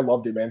this fight? I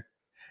loved it, man.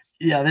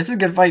 Yeah, this is a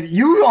good fight.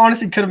 You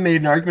honestly could have made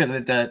an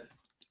argument that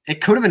it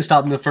could have been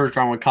stopped in the first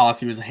round when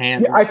Cossi was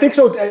handled. Yeah, I think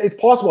so. It's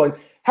possible. And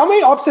how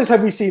many upsets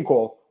have we seen,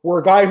 Cole, where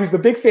a guy who's the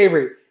big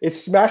favorite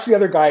is smashed the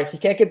other guy, he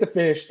can't get the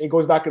finish, and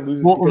goes back and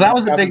loses? Well, that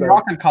was a big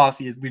knock on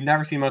Cossi, is we've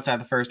never seen him outside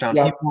the first round.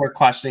 People were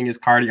questioning his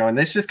cardio, and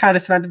this just kind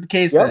of cemented the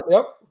case that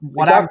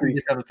whatever he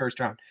gets out of the first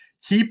round.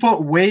 He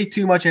put way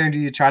too much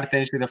energy to try to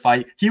finish through the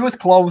fight. He was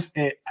close.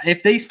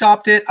 If they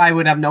stopped it, I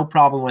would have no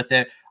problem with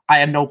it. I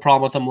had no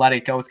problem with him letting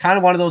it go. It's kind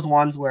of one of those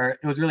ones where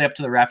it was really up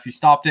to the ref. He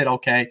stopped it,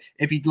 okay.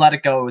 If he let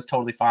it go, it was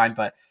totally fine.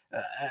 But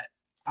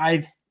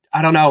I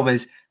don't know.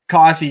 Because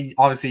Cossi,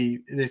 obviously,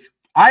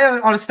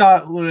 I honestly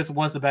thought Lewis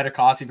was the better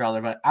Cossi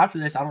brother. But after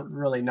this, I don't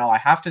really know. I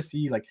have to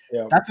see. That's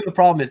what the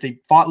problem is. They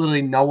fought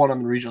literally no one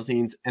on the regional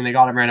scenes, and they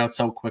got him ran out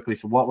so quickly.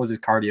 So what was his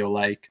cardio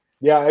like?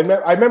 Yeah,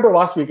 I remember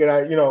last week, and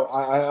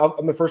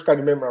I'm the first guy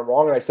to admit I'm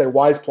wrong, and I said,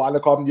 why is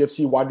Palatnikov in the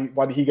UFC?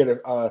 Why did he get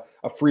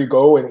a free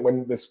go? And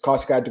when this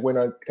Cossi had to win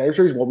on Contender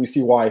Series, well, we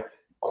see why.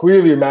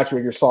 Clearly, a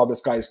matchmaker saw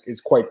this guy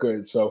is quite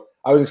good, so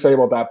I was excited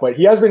about that. But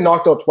he has been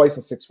knocked out twice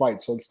in 6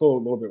 fights, so it's still a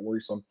little bit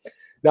worrisome.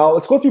 Now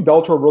let's go through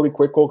Bellator really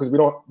quick, Cole, because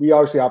we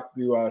obviously have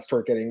to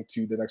start getting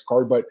to the next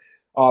card, but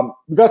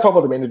we got to talk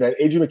about the main event.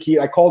 AJ McKee,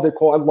 I called it,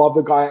 Cole. I love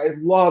the guy. I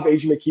love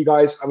AJ McKee,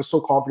 guys. I was so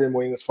confident in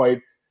winning this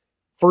fight.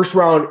 First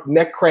round,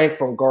 neck crank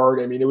from guard.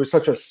 I mean, it was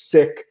such a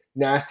sick,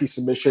 nasty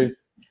submission.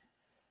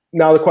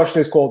 Now the question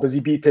is, Cole, does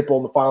he beat Pitbull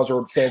in the finals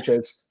or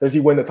Sanchez? Does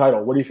he win the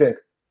title? What do you think?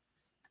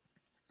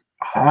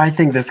 I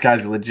think this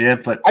guy's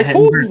legit, but I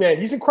told you, man,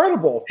 he's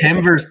incredible.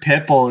 Him versus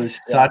Pitbull is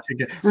such a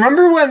good.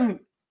 Remember when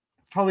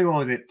probably, what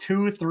was it,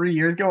 2-3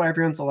 years ago,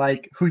 everyone's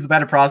like, who's the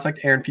better prospect,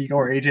 Aaron Pico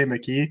or AJ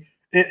McKee?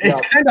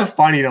 It's kind of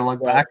funny to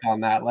look back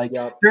on that. Like,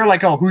 they're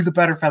like, oh, who's the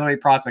better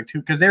featherweight prospect?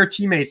 Because their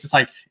teammates, it's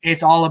like,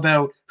 it's all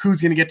about who's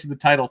going to get to the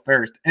title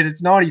first. And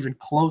it's not even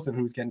close of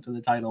who's getting to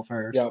the title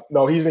first. Yeah,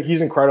 no,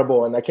 he's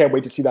incredible. And I can't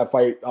wait to see that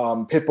fight.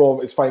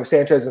 Pitbull is fighting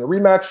Sanchez in a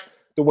rematch.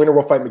 The winner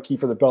will fight McKee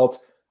for the belt.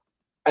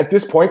 At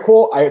this point,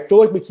 Cole, I feel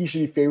like McKee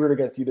should be favored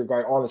against either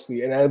guy,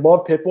 honestly. And I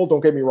love Pitbull.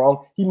 Don't get me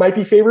wrong. He might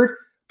be favored.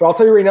 But I'll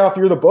tell you right now, if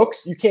you're the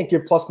books, you can't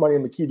give plus money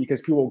on McKee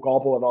because people will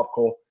gobble it up,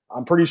 Cole.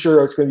 I'm pretty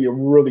sure it's going to be a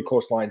really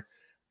close line.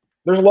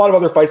 There's a lot of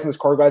other fights in this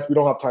card, guys. We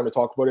don't have time to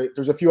talk about it.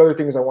 There's a few other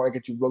things I want to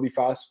get you really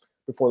fast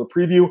before the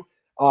preview.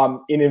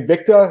 In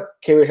Invicta,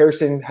 Kayla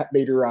Harrison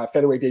made her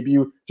featherweight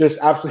debut, just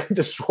absolutely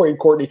destroying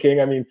Courtney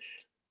King. I mean,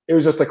 it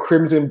was just a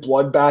crimson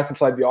bloodbath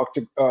inside the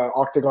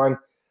octagon.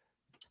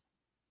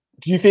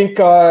 Do you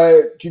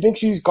think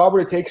she's got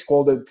what it takes,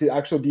 Cole, to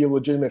actually be a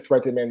legitimate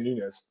threat to Amanda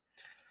Nunes?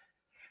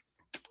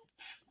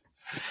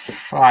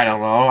 I don't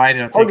know. I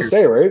don't hard to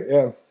say, right?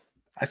 Yeah.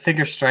 I think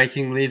her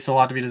striking leaves a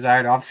lot to be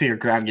desired. Obviously, her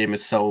ground game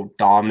is so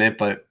dominant,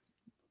 but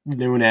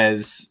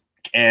Nunes,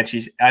 and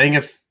I think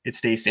if it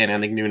stays standing, I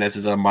think Nunes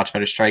is a much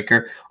better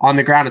striker. On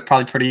the ground, it's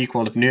probably pretty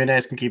equal. If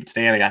Nunes can keep it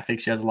standing, I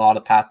think she has a lot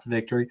of path to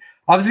victory.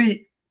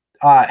 Obviously,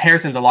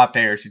 Harrison's a lot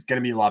bigger. She's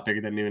going to be a lot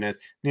bigger than Nunes.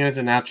 Nunes is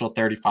a natural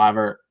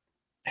 35er.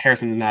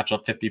 Harrison's a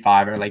natural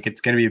 55er. Like, it's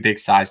going to be a big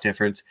size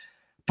difference.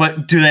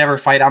 But do they ever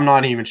fight? I'm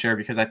not even sure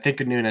because I think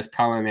Nunes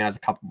probably only has a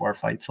couple more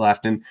fights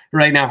left. And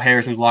right now,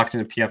 Harrison's locked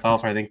in a PFL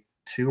for, I think,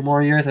 2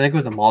 more years. I think it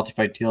was a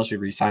multi-fight deal she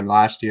re-signed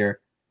last year.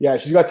 Yeah,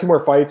 she's got 2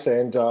 more fights,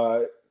 and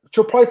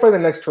she'll probably fight the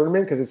next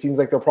tournament because it seems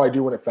like they'll probably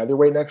do one at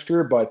featherweight next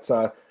year. But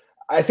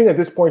I think at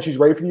this point she's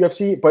ready for the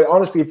UFC. But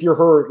honestly, if you're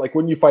her, like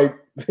when you fight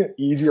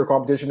easier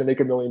competition to make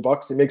 $1 million,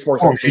 it makes more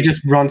sense. Oh, she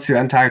just runs through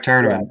the entire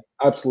tournament.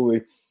 Yeah,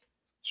 absolutely.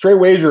 Straight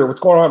wager.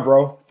 What's going on,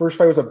 bro? First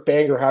fight was a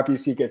banger. Happy to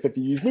see it get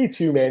 50 views. Me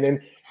too, man.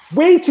 And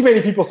way too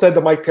many people said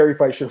the Mike Perry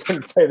fight should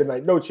win the fight of the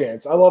night. No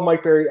chance. I love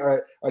Mike Perry.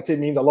 Tim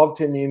Means. I love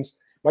Tim Means.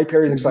 Mike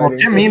Perry's exciting. Well,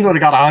 Tim Means would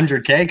have got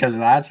 100K because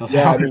of that. So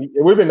yeah, I mean,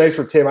 it would have been nice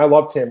for Tim. I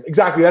love Tim.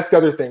 Exactly. That's the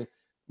other thing.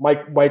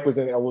 Mike was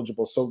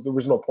ineligible, so there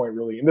was no point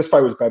really. And this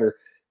fight was better.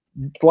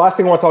 The last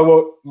thing I want to talk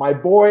about, my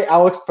boy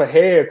Alex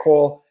Pereira,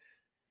 Cole,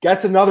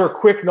 gets another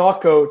quick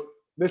knockout,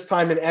 this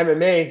time in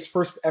MMA. His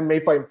first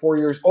MMA fight in 4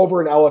 years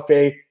over an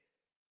LFA.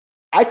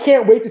 I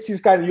can't wait to see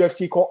this guy in the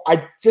UFC, Cole.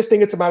 I just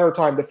think it's a matter of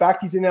time. The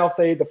fact he's in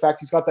LFA, the fact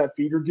he's got that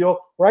feeder deal.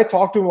 When I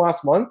talked to him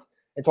last month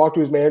and talked to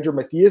his manager,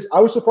 Matthias, I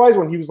was surprised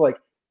when he was like,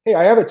 hey,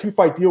 I have a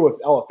 2-fight deal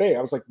with LFA.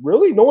 I was like,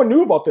 really? No one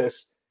knew about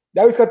this.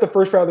 Now he's got the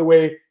first round of the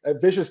way, a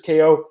vicious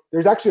KO.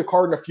 There's actually a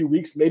card in a few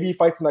weeks. Maybe he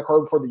fights in that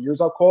card before the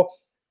year's up, Cole.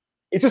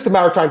 It's just a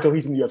matter of time until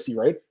he's in the UFC,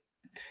 right?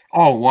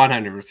 Oh,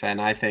 100%.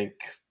 I think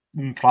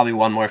probably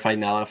one more fight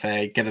in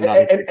LFA. Get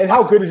another. And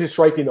how good is his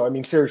striking, though? I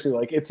mean, seriously,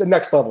 like it's the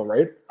next level,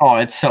 right? Oh,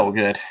 it's so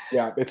good.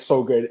 Yeah, it's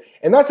so good.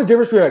 And that's the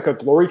difference between like a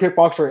glory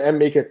kickboxer and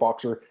MMA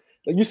kickboxer.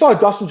 Like you saw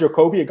Dustin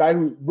Jacoby, a guy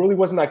who really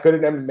wasn't that good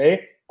at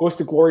MMA, goes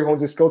to glory,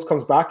 hones his skills,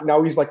 comes back.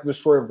 Now he's like the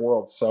destroyer of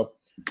worlds. So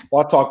a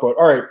lot to talk about.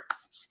 All right.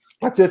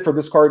 That's it for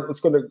this card.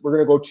 We're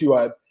gonna go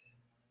to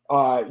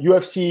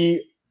UFC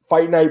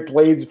Fight Night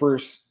Blades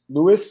versus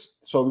Lewis.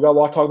 So we got a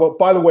lot to talk about.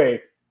 By the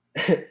way,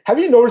 have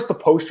you noticed the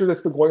poster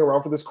that's been going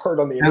around for this card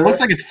on the internet? It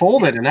looks like it's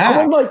folded in half.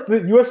 Someone like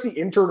the UFC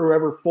intern or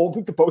whoever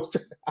folded the poster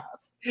in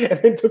half and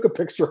then took a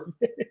picture of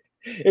it.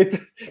 It's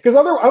because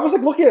I was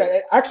like looking at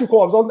it. Actually,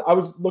 Cole, I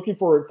was looking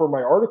for it for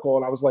my article,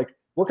 and I was like,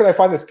 where can I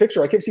find this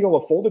picture? I kept seeing all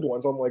the folded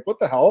ones. I'm like, what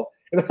the hell?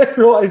 And then I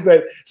realized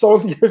that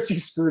someone at the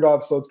UFC screwed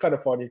up. So it's kind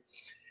of funny.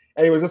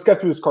 Anyways, let's get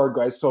through this card,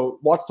 guys. So,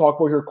 lots to talk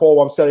about here, Cole.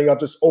 While I'm setting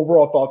up, just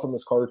overall thoughts on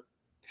this card.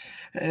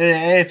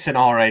 It's an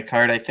all right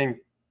card. I think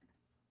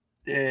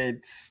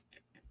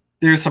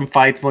there's some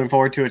fights going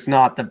forward to. It's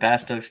not the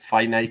best of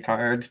fight night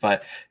cards,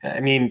 but I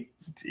mean,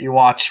 you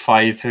watch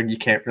fights and you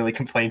can't really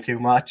complain too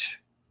much.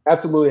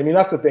 Absolutely. I mean,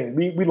 that's the thing.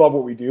 We love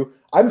what we do.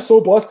 I'm so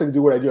blessed to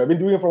do what I do. I've been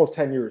doing it for almost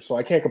 10 years, so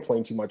I can't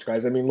complain too much,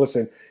 guys. I mean,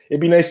 listen, it'd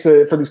be nice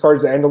for these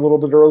cards to end a little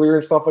bit earlier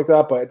and stuff like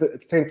that, but at the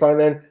same time,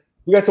 man,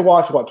 we got to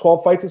watch,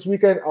 12 fights this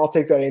weekend? I'll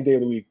take that any day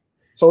of the week.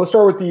 So let's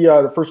start with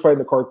the first fight in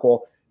the card,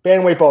 Cole.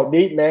 Bantamweight bout,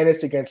 Nate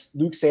Maness against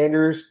Luke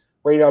Sanders.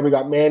 Right now we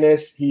got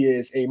Maness. He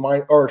is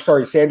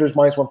Sanders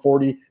minus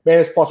 140.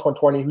 Maness plus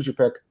 120. Who's your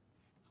pick?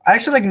 I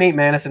actually like Nate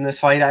Maness in this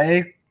fight.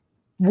 I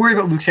worry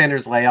about Luke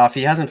Sanders' layoff.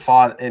 He hasn't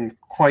fought in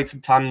quite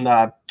some time.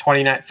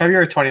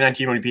 February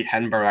 2019 when he beat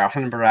Hen Barrow.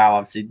 Hen Barrow,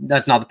 obviously,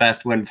 that's not the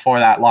best win. Before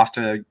that, lost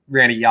to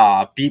Randy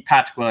Yaw. Beat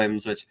Patrick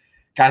Williams, which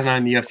guy's not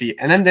in the UFC.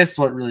 And then this is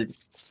what really...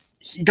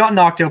 He got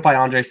knocked out by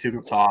Andrei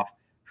Sukhotov,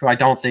 who I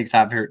don't think is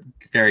that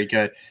very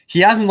good. He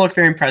hasn't looked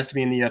very impressed to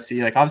me in the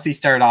UFC. Like, obviously, he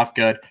started off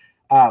good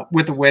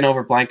with a win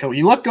over Blanco.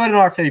 He looked good in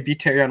RFA. He beat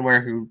Terry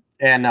Unwear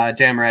and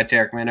Dan Moret,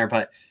 Derek Minner.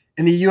 But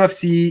in the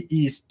UFC,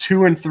 he's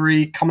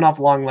 2-3, coming off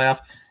a long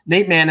layoff.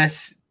 Nate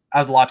Maness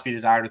has a lot to be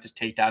desired with his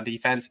takedown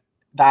defense.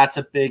 That's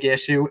a big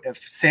issue. If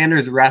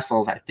Sanders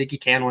wrestles, I think he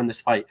can win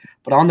this fight.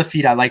 But on the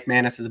feet, I like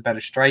Maness as a better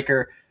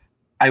striker.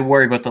 I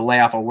worry about the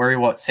layoff. I worry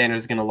what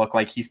Sanders is going to look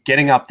like. He's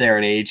getting up there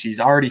in age. He's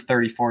already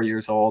 34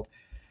 years old.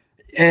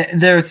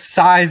 Their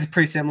size is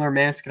pretty similar.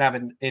 Manis could have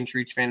an inch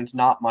reach advantage,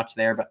 not much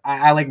there, but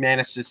I like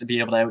Manis just to be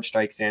able to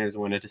outstrike Sanders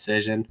and win a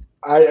decision.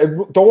 I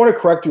don't want to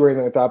correct you or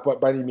anything like that, but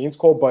by any means,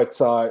 Cole, but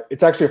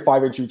it's actually a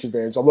 5-inch reach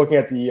advantage. I'm looking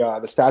at the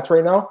stats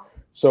right now.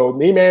 So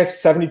Nate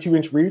Manis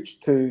 72-inch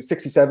reach to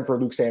 67 for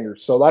Luke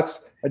Sanders. So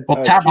that's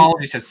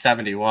Tapology says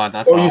 71.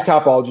 That's use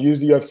Tapology. Use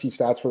the UFC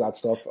stats for that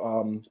stuff.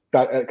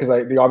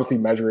 Because they obviously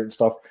measure it and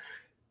stuff.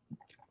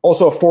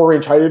 Also a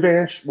 4-inch height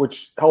advantage,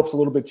 which helps a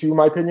little bit too, in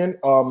my opinion.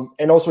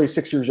 And also he's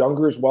 6 years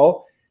younger as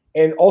well.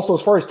 And also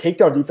as far as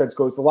takedown defense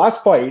goes, the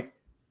last fight,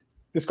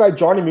 this guy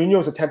Johnny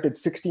Munoz attempted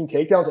 16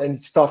 takedowns and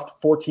he stuffed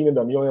 14 of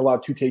them. He only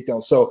allowed 2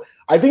 takedowns. So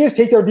I think his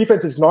takedown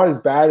defense is not as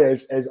bad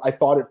as I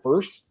thought at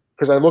first.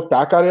 Because I look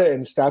back at it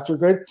and stats are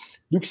good.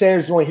 Luke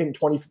Sanders is only hitting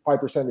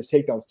 25% of his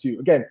takedowns too.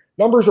 Again,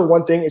 numbers are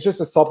one thing. It's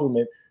just a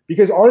supplement.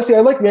 Because honestly,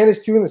 I like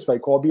Manis too in this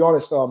fight, Cole. I'll be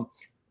honest.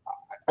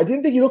 I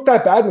didn't think he looked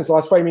that bad in this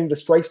last fight. I mean, the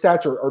strike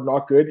stats are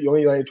not good. He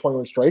only landed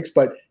 21 strikes,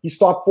 but he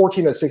stopped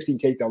 14 of 16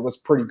 takedowns. That's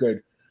pretty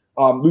good.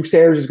 Luke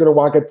Sanders is going to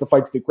want to get the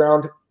fight to the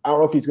ground. I don't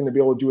know if he's going to be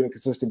able to do it on a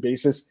consistent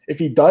basis. If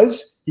he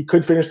does, he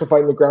could finish the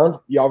fight in the ground.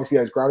 He obviously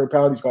has ground and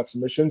pound. He's got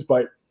submissions,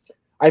 but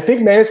I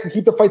think Manis can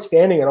keep the fight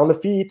standing, and on the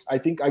feet, I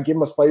think I give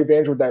him a slight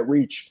advantage with that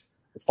reach.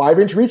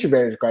 5-inch reach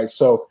advantage, guys.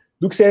 So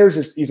Luke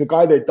Sanders he's a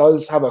guy that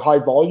does have a high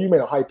volume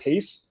and a high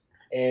pace,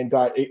 and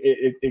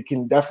it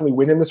can definitely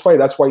win in this fight.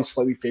 That's why he's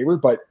slightly favored.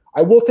 But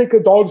I will take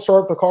a dog to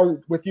start up the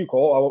card with you,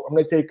 Cole. I'm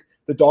going to take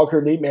the dog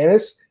here, Nate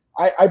Manis.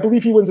 I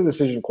believe he wins a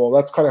decision, Cole.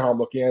 That's kind of how I'm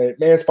looking at it.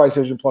 Manis by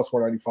decision plus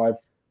 195.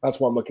 That's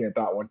why I'm looking at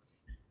that one.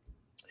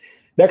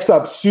 Next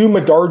up, Sue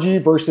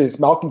Madarji versus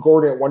Malcolm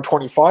Gordon at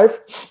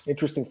 125.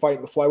 Interesting fight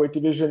in the flyweight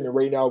division. And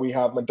right now we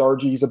have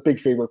Madarji. He's a big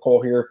favorite, Cole,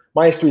 here.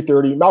 Minus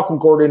 330. Malcolm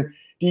Gordon,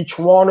 the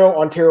Toronto,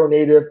 Ontario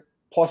native,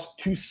 plus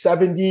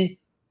 270.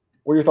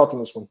 What are your thoughts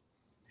on this one?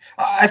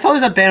 I thought it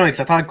was at bantamweight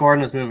because I thought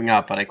Gordon was moving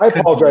up, but I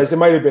apologize. It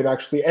might have been,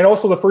 actually. And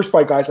also the first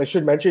fight, guys, I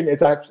should mention,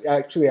 it's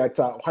actually at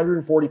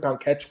 140-pound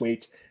catch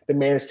weight, the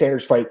Manis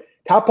Sanders fight.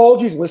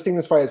 Tapology is listing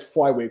this fight as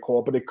flyweight,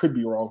 Cole, but it could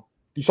be wrong.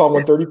 You saw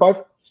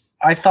 135?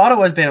 I thought it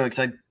was bantamweight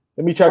because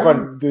let me check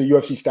on the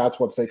UFC stats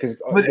website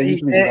because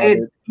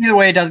either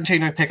way, it doesn't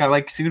change my pick. I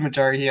like Sue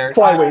Madarji here.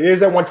 Flyweight, it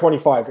is at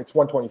 125. It's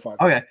 125.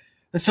 Okay.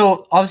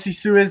 So obviously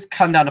Sue is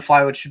come down to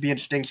flyweight, which should be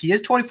interesting. He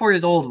is 24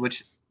 years old,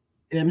 which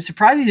I'm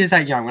surprised he is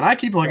that young. When I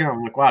keep looking at him,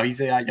 I'm like, wow, he's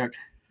that young.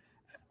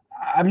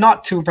 I'm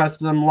not too impressed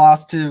with him.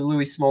 Lost to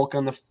Louis Smolka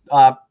on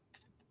the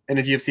in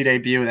his UFC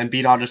debut, and then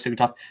beat Andre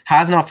Sugatov.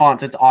 Has not fought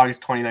since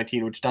August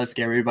 2019, which does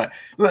scare me. But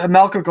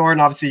Malcolm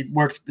Gordon obviously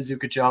works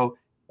Bazooka Joe.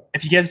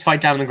 If he gets his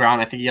fight down on the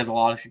ground, I think he has a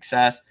lot of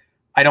success.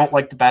 I don't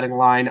like the betting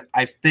line.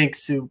 I think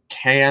Sue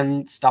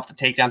can stuff the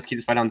takedowns, keep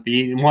the fight on the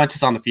feet. And once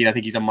it's on the feet, I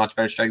think he's a much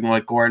better striker than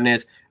what Gordon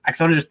is. I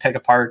sort of just pick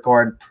apart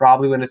Gordon,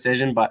 probably win a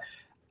decision. But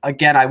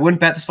again, I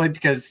wouldn't bet this fight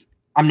because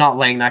I'm not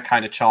laying that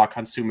kind of chalk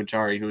on Sue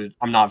Madarji, who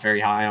I'm not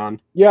very high on.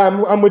 Yeah,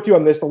 I'm with you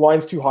on this. The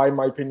line's too high, in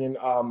my opinion.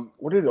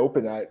 What did it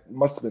open at? It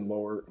must have been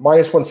lower.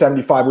 Minus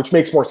 175, which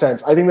makes more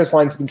sense. I think this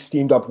line's been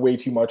steamed up way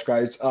too much,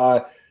 guys.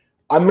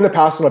 I'm going to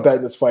pass on a bet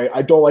in this fight.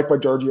 I don't like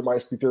Madarji at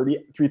minus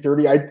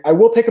 330. I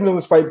will take him in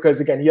this fight because,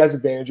 again, he has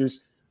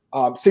advantages.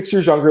 6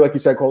 years younger, like you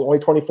said, Cole, only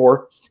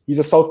 24. He's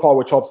a southpaw,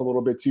 which helps a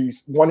little bit too.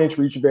 He's 1-inch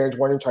reach advantage,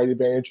 1-inch height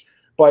advantage.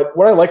 But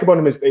what I like about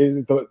him is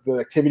the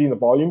activity and the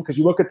volume, because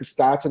you look at the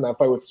stats in that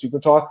fight with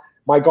Sugatov,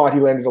 my God,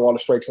 he landed a lot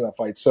of strikes in that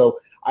fight. So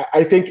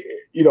I think,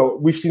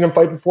 we've seen him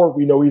fight before.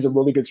 We know he's a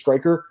really good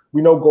striker.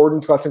 We know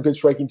Gordon's got some good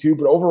striking too.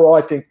 But overall,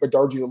 I think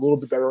Madarji's a little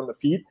bit better on the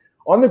feet.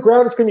 On the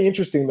ground, it's going to be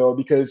interesting, though,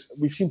 because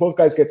we've seen both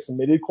guys get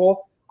submitted,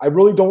 Cole. I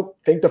really don't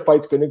think the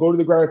fight's going to go to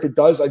the ground. If it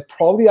does, I'd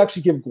probably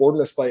actually give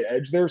Gordon a slight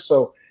edge there.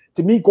 So,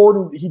 to me,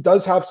 Gordon, he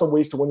does have some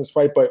ways to win this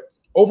fight. But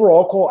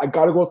overall, Cole, I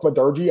got to go with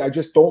Madarji. I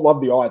just don't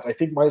love the odds. I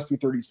think minus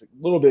 330 is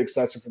a little bit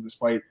excessive for this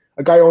fight.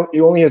 A guy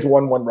he only has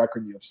 1-1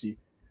 record in the UFC.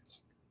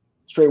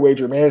 Straight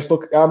wager. Manis,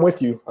 look, I'm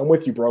with you.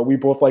 Bro. We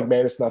both like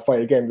Manis in that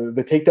fight. Again,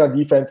 the takedown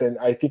defense, and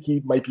I think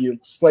he might be a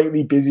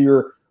slightly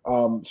busier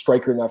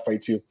striker in that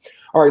fight too.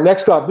 All right,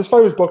 next up, this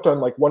fight was booked on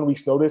like 1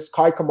 week's notice.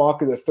 Kai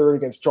Kamaka III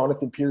against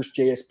Jonathan Pierce,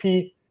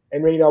 JSP.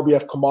 And right now we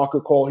have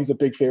Kamaka, Cole. He's a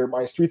big favorite,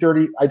 minus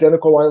 330.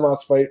 Identical line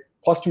last fight,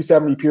 plus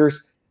 270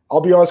 Pierce. I'll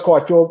be honest, Cole,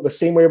 I feel the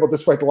same way about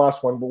this fight, the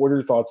last one, but what are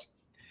your thoughts?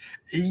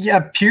 Yeah,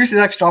 Pierce is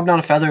actually dropped down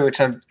a feather,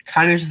 which I'm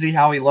kind of interested to see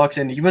how he looks.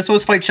 And he was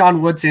supposed to fight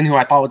Sean Woodson, who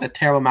I thought was a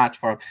terrible match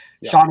for him.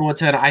 Yeah. Sean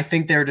Woodson, I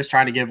think they were just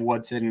trying to give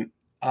Woodson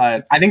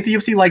I think the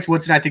UFC likes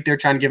Woodson. I think they're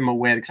trying to give him a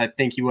win because I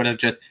think he would have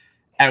just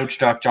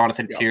outstruck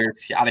Jonathan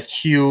Pierce. He had a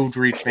huge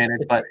reach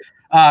advantage. But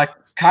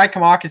Kai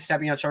Kamaka is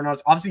stepping out short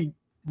notice. Obviously,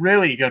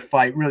 really good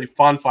fight, really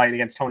fun fight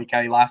against Tony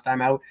Kelly last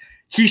time out.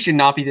 He should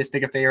not be this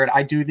big a favorite.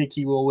 I do think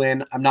he will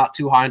win. I'm not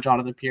too high on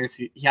Jonathan Pierce.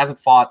 He hasn't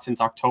fought since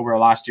October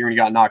of last year when he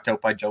got knocked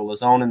out by Joe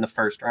Lazone in the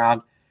first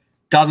round.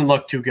 Doesn't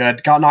look too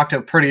good. Got knocked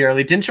out pretty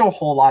early. Didn't show a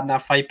whole lot in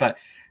that fight, but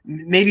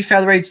Maybe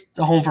featherweight's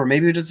the home for him.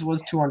 Maybe it just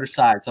was too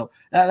undersized. So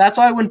that's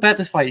why I wouldn't bet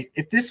this fight.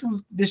 If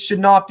this should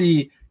not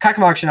be,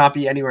 Kakamaka should not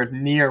be anywhere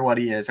near what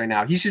he is right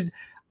now. He should.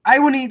 I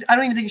don't even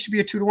think he should be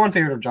a 2-1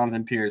 favorite of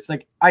Jonathan Pierce.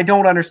 Like, I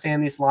don't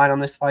understand this line on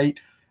this fight.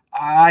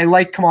 I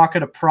like Kamaka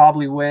to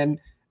probably win.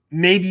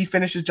 Maybe he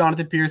finishes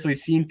Jonathan Pierce. So we've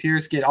seen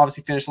Pierce get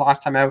obviously finished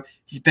last time out.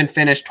 He's been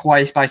finished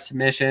twice by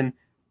submission.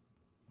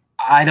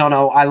 I don't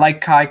know. I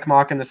like Kai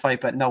Kamaka in this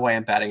fight, but no way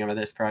I'm betting him at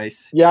this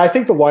price. Yeah, I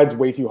think the line's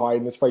way too high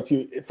in this fight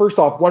too. First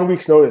off, 1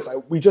 week's notice.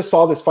 We just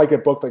saw this fight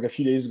get booked like a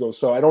few days ago,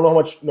 so I don't know how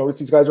much notice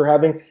these guys are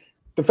having.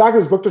 The fact that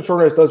it's booked on short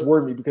notice does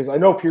worry me because I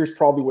know Pierce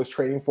probably was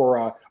training for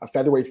a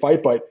featherweight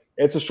fight, but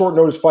it's a short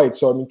notice fight.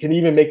 So, I mean, can he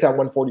even make that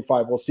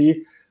 145? We'll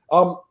see.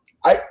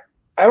 I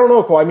don't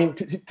know, Cole. I mean,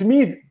 to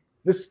me,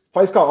 this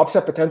fight's got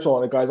upset potential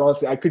on it, guys.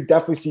 Honestly, I could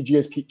definitely see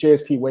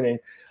JSP winning.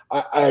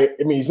 I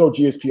mean, he's no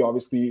GSP,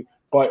 obviously,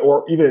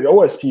 or even an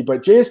OSP,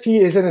 but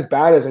JSP isn't as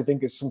bad as I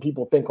think as some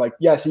people think. Like,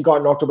 yes, he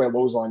got knocked out by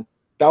Lozon.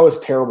 That was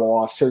a terrible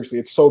loss. Seriously,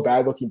 it's so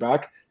bad looking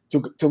back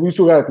to lose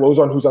to a guy like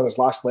Lozon who's on his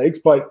last legs.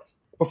 But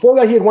before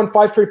that, he had won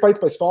 5 straight fights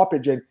by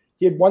stoppage, and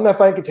he had won that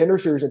fight in Contender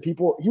Series, and he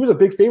was a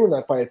big favorite in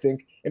that fight, I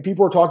think, and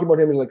people were talking about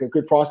him as like a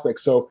good prospect.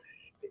 So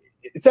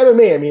it's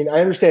MMA. I mean, I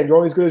understand you're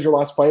only as good as your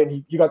last fight,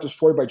 and he got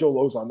destroyed by Joe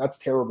Lozon. That's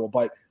terrible,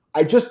 but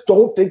I just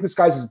don't think this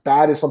guy's as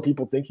bad as some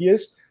people think he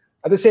is.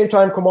 At the same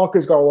time,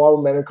 Kamaka's got a lot of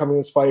momentum coming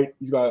in this fight.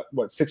 He's got,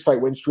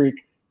 6-fight win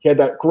streak. He had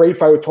that great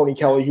fight with Tony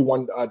Kelly. He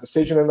won a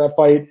decision in that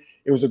fight.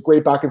 It was a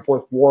great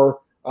back-and-forth war.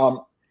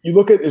 You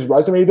look at his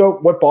resume, though,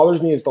 what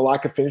bothers me is the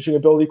lack of finishing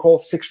ability, Cole.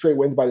 6 straight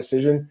wins by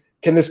decision.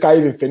 Can this guy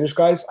even finish,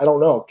 guys? I don't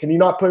know. Can he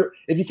not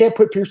if you can't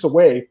put Pierce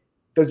away,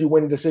 does he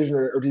win a decision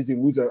or does he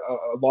lose a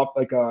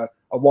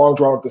long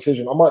drawn-out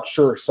decision? I'm not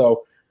sure.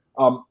 So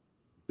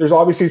there's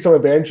obviously some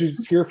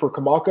advantages here for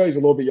Kamaka. He's a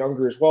little bit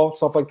younger as well,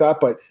 stuff like that.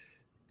 But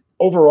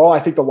overall, I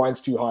think the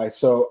line's too high.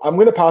 So I'm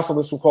going to pass on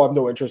this one, Cole. I have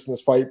no interest in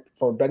this fight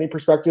from a betting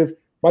perspective.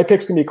 My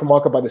pick's going to be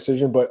Kamaka by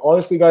decision. But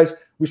honestly, guys,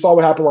 we saw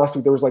what happened last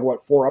week. There was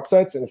 4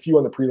 upsets and a few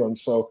on the prelims.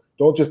 So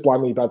don't just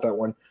blindly bet that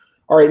one.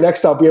 All right,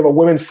 next up, we have a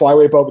women's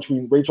flyweight bout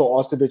between Rachel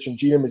Ostovich and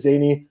Gina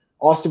Mazzani.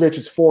 Ostovich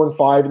is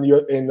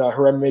 4-5 in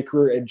her MMA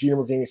career, and Gina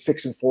Mazzani is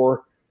 6-4.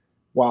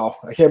 Wow,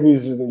 I can't believe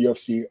this is in the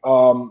UFC.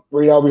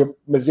 Right now, we have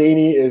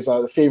Mazzani is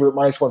the favorite,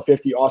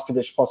 -150,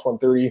 Ostovich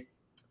 +130.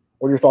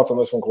 What are your thoughts on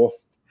this one, Cole?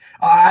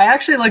 I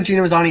actually like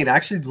Gina Mazzani, and I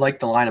actually like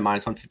the line of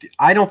 -150.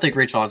 I don't think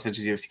Rachel Ostovich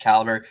is UFC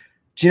caliber.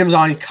 Gina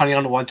Mazzani's cutting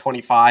on to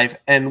 125,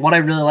 and what I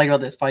really like about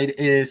this fight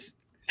is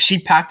she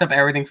packed up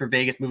everything for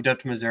Vegas, moved up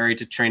to Missouri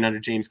to train under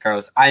James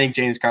Krause. I think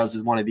James Krause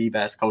is one of the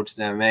best coaches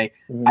in MMA.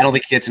 I don't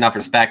think he gets enough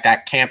respect.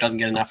 That camp doesn't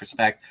get enough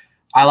respect.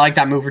 I like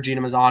that move for Gina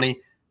Mazzani.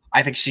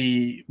 I think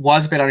she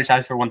was a bit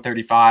undersized for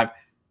 135.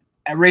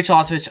 And Rachel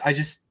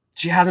Ostovich,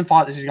 she hasn't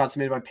fought. She got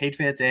submitted by Paige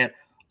Van Zandt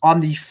on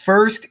the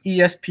first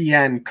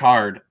ESPN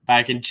card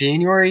back in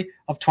January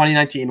of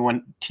 2019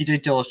 when TJ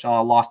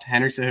Dillashaw lost to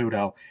Henry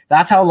Cejudo.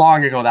 That's how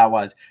long ago that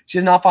was. She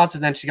has not fought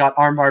since then. She got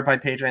armbarred by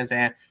Paige Van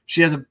Zandt.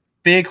 She has a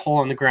big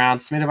hole in the ground,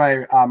 submitted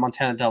by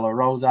Montana De La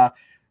Rosa.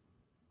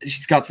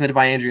 She's got submitted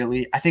by Andrea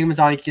Lee. I think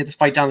Mazzani can get this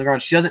fight down the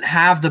ground. She doesn't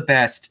have the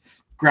best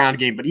ground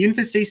game, but even if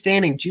it stays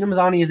standing, Gina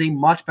Mazzani is a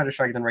much better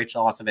striker than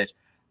Rachel Ostovich.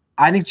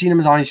 I think Gina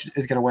Mazzani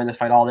is going to win this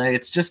fight all day.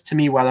 It's just, to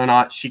me, whether or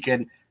not she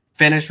can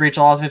finish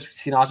Rachel Ostovich. We've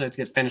seen Ostovich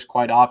get finished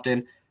quite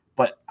often,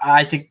 but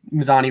I think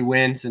Mazzani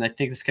wins, and I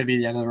think this could be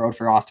the end of the road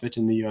for Ostovich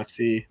in the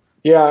UFC.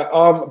 Yeah,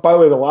 by the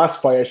way, the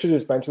last fight, I should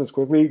just mention this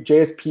quickly.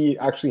 JSP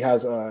actually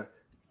has a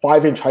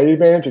 5-inch height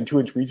advantage and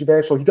 2-inch reach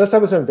advantage. So he does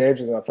have some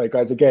advantages in that fight,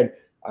 guys. Again,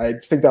 I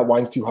just think that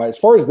line's too high. As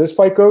far as this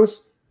fight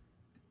goes,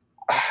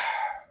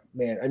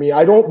 man, I mean,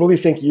 I don't really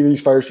think either of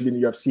these fighters should be in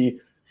the UFC.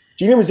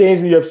 Gina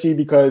Mazzani's in the UFC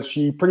because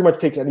she pretty much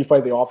takes any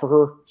fight they offer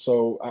her.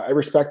 So I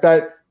respect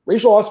that.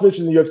 Rachel Ostovich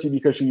is in the UFC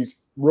because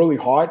she's really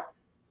hot,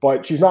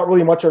 but she's not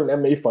really much of an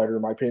MMA fighter,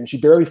 in my opinion.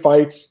 She barely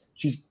fights.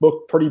 She's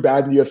looked pretty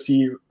bad in the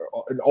UFC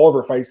in all of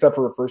her fights, except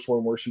for her first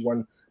one where she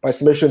won by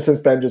submission.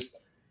 Since then,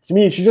 to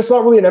me, she's just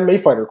not really an MMA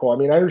fighter, Cole. I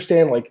mean, I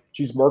understand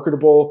she's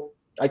marketable.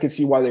 I can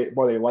see why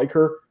they like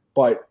her,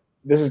 but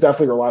this is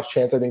definitely her last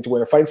chance, I think, to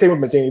win a fight. Same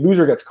with Mazzani.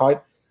 Loser gets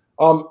cut.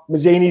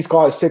 Mazzani's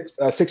got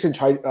a 6-inch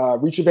height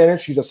reach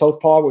advantage. She's a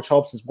southpaw, which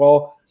helps as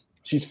well.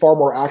 She's far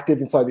more active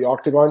inside the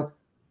octagon.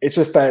 It's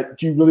just that,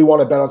 do you really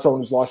want to bet on someone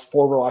who's lost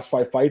 4 of her last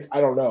 5 fights?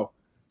 I don't know.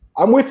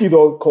 I'm with you,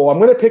 though, Cole. I'm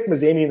going to pick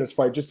Mazzani in this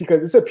fight just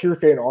because it's a pure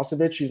fan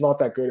Ostovich. She's not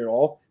that good at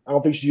all. I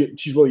don't think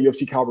she's really a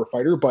UFC caliber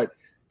fighter, but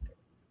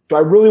do I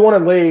really want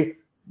to lay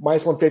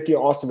 -150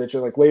 on Ostovich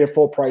and lay a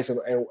full price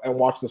and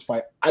watch this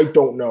fight? I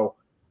don't know.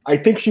 I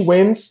think she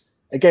wins.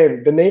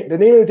 Again, the name of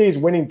the day is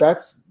winning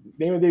bets.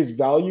 The name of the day is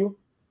value.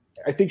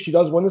 I think she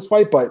does win this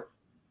fight, but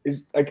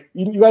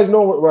you guys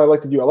know what I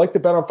like to do. I like to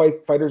bet on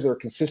fighters that are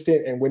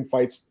consistent and win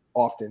fights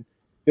often.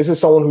 This is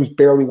someone who's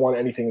barely won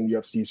anything in the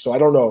UFC, so I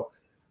don't know.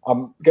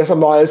 I guess I'm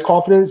not as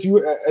confident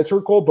as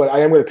her, Cole, but I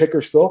am going to pick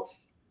her still.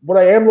 What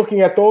I am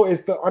looking at, though,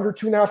 is the under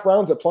 2.5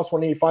 rounds at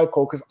 +185,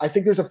 Cole, because I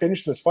think there's a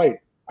finish in this fight.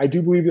 I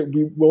do believe that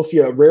we will see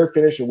a rare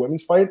finish in a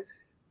women's fight.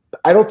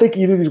 I don't think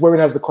either of these women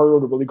has the cardio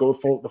to really go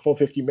the full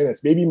 15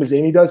 minutes. Maybe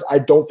Mazzani does. I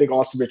don't think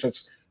Ostovich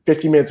has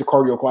 15 minutes of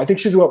cardio, Cole. I think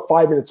she's about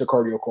 5 minutes of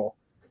cardio, Cole.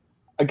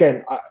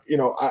 Again,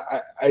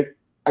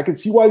 I can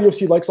see why the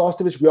UFC likes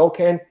Ostovich. We all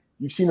can.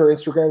 You've seen her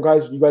Instagram,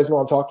 guys. You guys know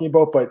what I'm talking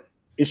about. But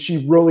is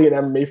she really an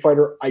MMA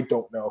fighter? I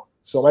don't know.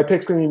 So my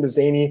pick's going to be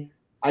Mazzani.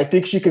 I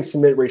think she can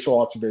submit Rachel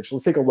Ostovich.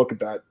 Let's take a look at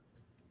that.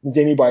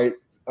 Mazzani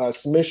by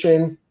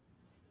submission.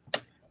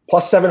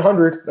 Plus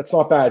 700. That's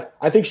not bad.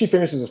 I think she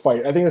finishes this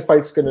fight. I think this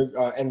fight's going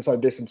to end inside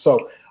distance.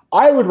 So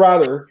I would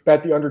rather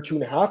bet the under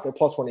 2.5 at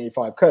plus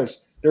 185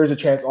 because there is a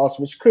chance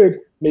Ostovich could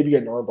maybe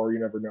get an armbar. You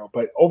never know.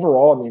 But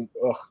overall, I mean,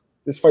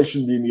 this fight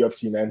shouldn't be in the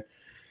UFC, man.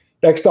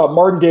 Next up,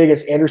 Martin Day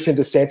against Anderson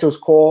dos Santos.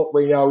 Cole.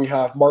 Right now we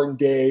have Martin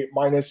Day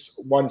minus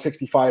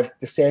 165,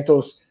 dos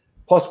Santos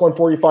plus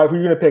 145. Who are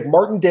you going to pick,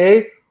 Martin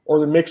Day or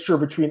the mixture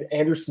between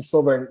Anderson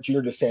Silva and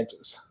Junior dos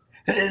Santos?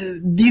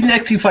 These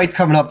next two fights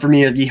coming up for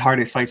me are the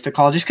hardest fights to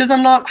call just because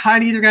I'm not high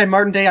on either guy.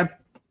 Martin Day, I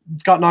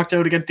got knocked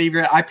out against Davey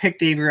Grant. I picked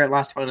Davey Grant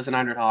last time as an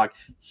underdog.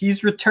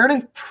 He's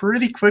returning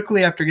pretty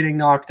quickly after getting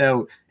knocked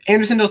out.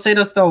 Anderson dos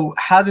Santos, though,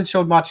 hasn't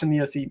showed much in the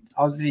UFC.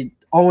 Obviously,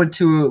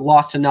 0-2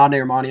 lost to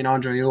Nadia Armani and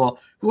Andre Ewell,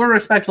 who are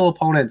respectable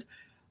opponents.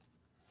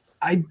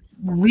 I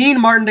lean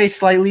Martin Day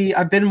slightly.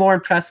 I've been more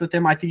impressed with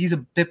him. I think he's a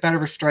bit better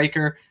of a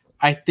striker.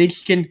 I think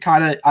he can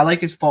I like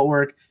his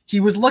footwork. He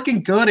was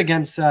looking good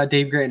against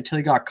Dave Grant until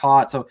he got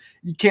caught. So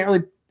you can't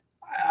really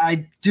 –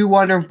 I do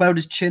wonder about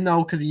his chin,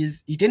 though, because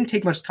he didn't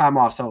take much time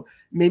off. So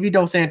maybe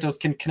Dos Santos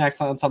can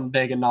connect on something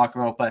big and knock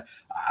him out. But,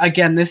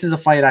 again, this is a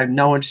fight I have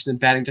no interest in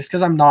betting just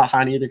because I'm not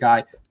high on either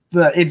guy.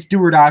 But it's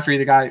do or die for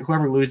either guy.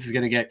 Whoever loses is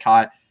going to get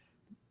caught.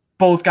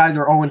 Both guys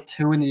are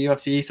 0-2 in the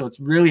UFC, so it's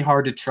really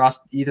hard to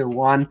trust either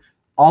one.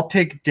 I'll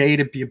pick Day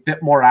to be a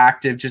bit more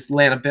active, just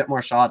land a bit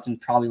more shots and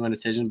probably win a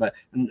decision, but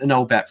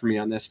no bet for me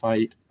on this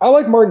fight. I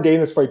like Martin Day in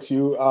this fight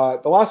too.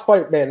 The last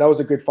fight, man, that was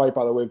a good fight,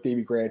 by the way, with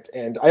Davey Grant.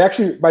 And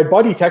my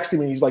buddy texted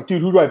me, he's like,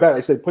 dude, who do I bet? I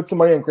said, put some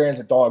money on Grant's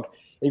a dog. And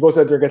he goes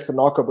out there and gets the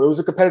knockout, but it was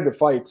a competitive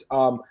fight.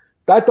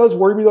 That does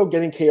worry me, though,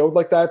 getting KO'd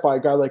like that by a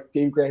guy like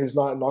Davey Grant who's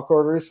not a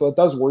knockout artist, so that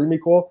does worry me,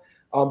 Cole.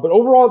 But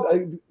overall,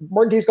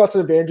 Martin Day's got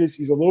some advantages.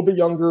 He's a little bit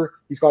younger.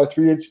 He's got a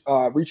 3-inch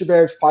reach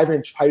advantage,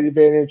 5-inch height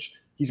advantage.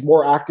 He's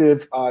more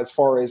active as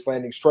far as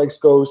landing strikes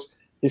goes.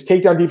 His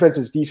takedown defense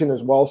is decent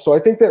as well. So I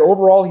think that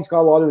overall he's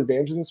got a lot of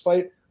advantages in this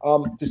fight.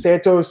 Dos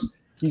Santos,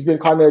 he's been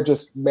kind of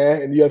just meh,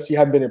 and the UFC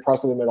haven't been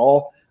impressed with him at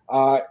all.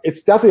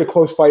 It's definitely a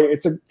close fight.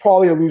 It's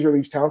probably a loser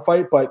leaves town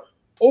fight. But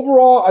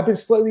overall, I've been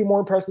slightly more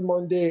impressed with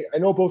Martin Day. I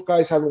know both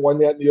guys haven't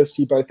won yet in the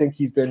UFC, but I think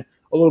he's been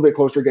a little bit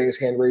closer to getting his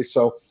hand raised.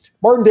 So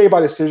Martin Day by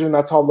decision,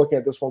 that's how I'm looking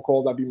at this one,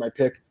 Cole. That'd be my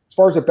pick. As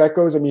far as the bet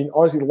goes, I mean,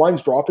 honestly, the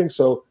line's dropping,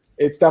 so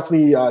it's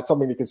definitely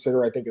something to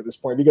consider, I think, at this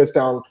point. If he gets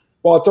down,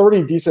 well, it's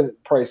already a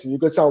decent price. If he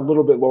gets down a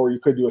little bit lower, you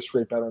could do a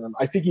straight bet on him.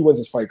 I think he wins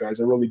this fight,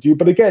 guys. I really do.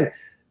 But again,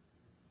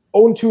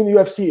 0-2 in the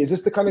UFC, is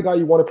this the kind of guy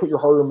you want to put your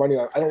hard-earned money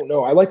on? I don't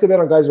know. I like to bet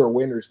on guys who are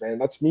winners, man.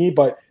 That's me.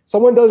 But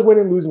someone does win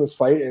and lose in this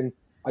fight, and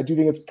I do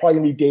think it's probably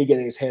going to be Day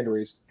getting his hand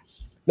raised.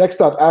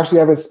 Next up, Ashley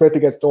Evans Smith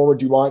against Norma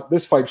Dumont.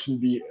 This fight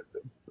shouldn't be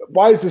 –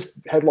 why is this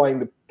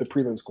headlining the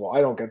prelims call?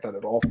 I don't get that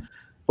at all.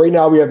 Right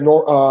now we have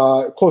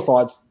close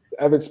odds.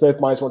 Evan Smith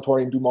minus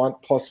 120,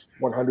 Dumont plus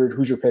 100.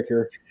 Who's your pick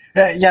here?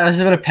 Yeah, this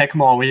has been a pick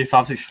 'em all week. It's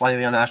obviously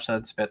slightly on Ashley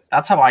Evans Smith.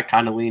 That's how I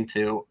kind of lean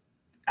to.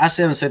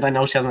 Ashley Evans Smith, I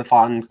know she hasn't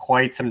fought in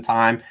quite some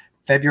time.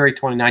 February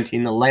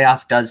 2019, the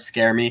layoff does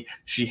scare me.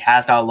 She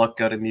has not looked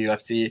good in the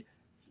UFC.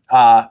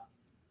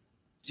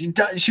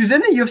 She was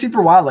in the UFC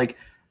for a while. Like,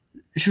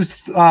 she was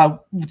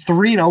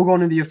 3-0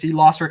 going into the UFC,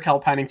 lost to Raquel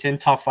Pennington,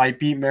 tough fight,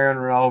 beat Marin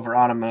Rowe,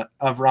 Veronica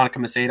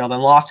Macedo, then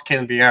lost to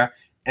Caitlin Vieira,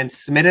 and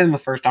submitted in the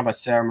first round by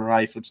Sarah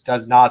Morais, which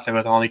does not say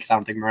with only because I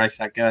don't think Morais is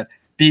that good.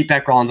 Beat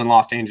Beck Rollins and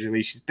lost to Angel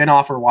Lee. She's been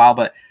off for a while,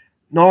 but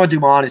Norma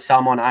Dumont is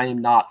someone I am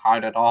not high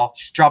at all.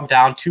 She's dropped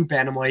down to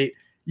bantamweight.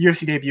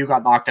 UFC debut,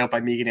 got knocked out by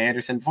Megan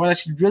Anderson. Before that,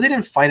 she really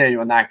didn't fight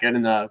anyone that good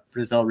in the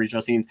Brazil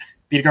regional scenes.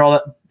 Beat a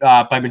girl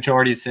by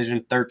majority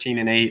decision,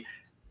 13-8.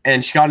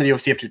 And she got into the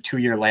UFC after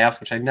 2-year layoffs,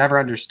 which I never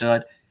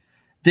understood.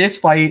 This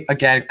fight,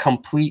 again,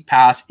 complete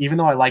pass. Even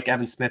though I like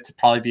Evan Smith to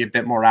probably be a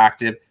bit more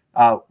active,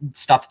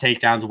 stop the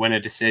takedowns, win a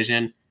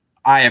decision.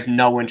 I have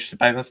no interest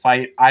in this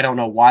fight. I don't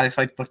know why this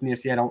fight's booked in the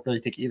UFC. I don't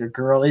really think either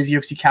girl is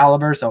UFC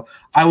caliber, so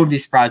I would be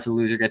surprised if the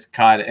loser gets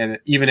cut. And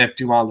even if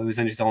Dumont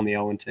loses, she's only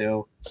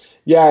 0-2.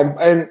 Yeah,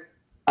 and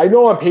I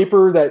know on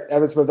paper that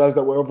Evan Smith does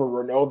that way over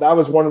Renault. That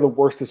was one of the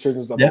worst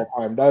decisions of all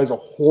time. That is a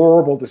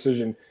horrible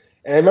decision.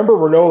 And I remember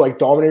Renault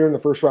dominated in the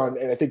first round,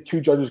 and I think 2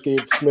 judges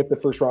gave Smith the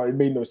first round. It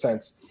made no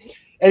sense.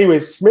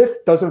 Anyways,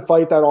 Smith doesn't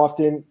fight that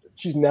often.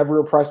 She's never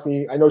impressed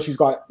me. I know she's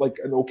got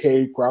an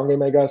okay ground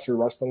game, I guess. Her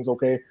wrestling's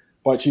okay,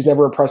 but she's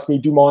never impressed me.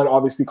 Dumont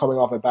obviously coming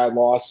off a bad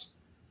loss.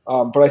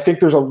 But I think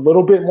there's a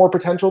little bit more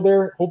potential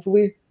there,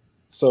 hopefully.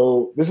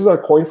 So this is a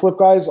coin flip,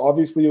 guys.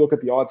 Obviously, you look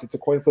at the odds. It's a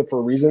coin flip for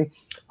a reason.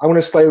 I'm going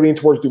to slightly lean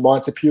towards Dumont.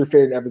 It's a pure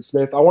fade in Evan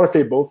Smith. I want to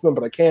fade both of them,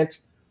 but I can't.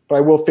 But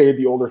I will fade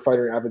the older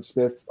fighter in Evan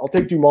Smith. I'll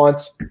take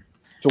Dumont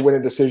to win a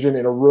decision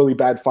in a really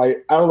bad fight.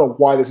 I don't know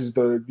why this is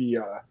the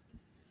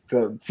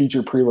the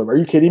feature prelim. Are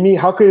you kidding me?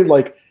 How could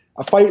like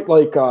a fight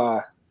like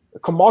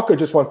Kamaka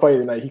just won fight of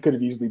the night? He could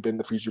have easily been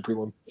the feature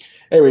prelim.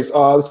 Anyways,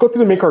 let's go through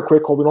the main card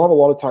quick. We don't have a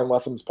lot of time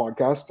left in this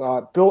podcast.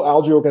 Bill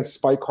Algeo against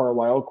Spike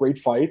Carlisle. Great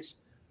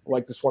fights. I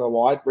like this one a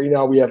lot. Right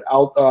now we have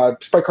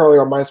Spike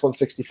Carlisle minus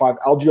 165,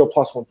 Algeo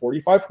plus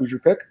 145. Who's your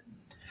pick?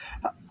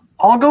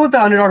 I'll go with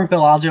the underdog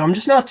Bill Algeo. I'm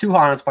just not too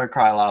high on Spike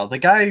Carlisle. The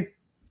guy,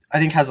 I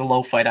think, has a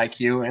low fight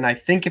IQ, and I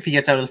think if he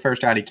gets out of the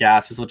first round, he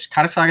gasses, which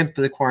kind of sucks against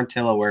the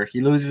Quarantilla, where he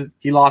lost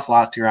the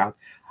last 2 rounds.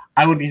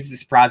 I wouldn't be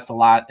surprised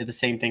if the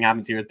same thing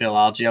happens here with Bill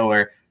Algeo,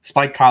 where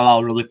Spike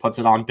Carlisle really puts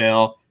it on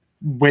Bill,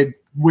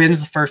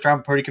 wins the first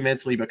round pretty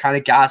convincingly, but kind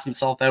of gasses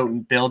himself out,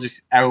 and Bill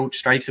just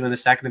outstrikes him in the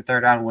second and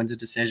third round and wins a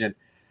decision.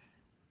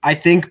 I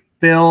think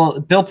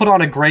Bill put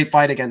on a great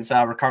fight against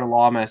Ricardo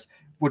Lamas,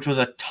 which was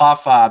a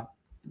tough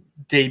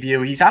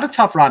debut. He's had a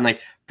tough run,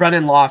 like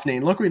Brendan Loughnane,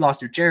 and look who he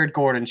lost to, Jared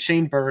Gordon,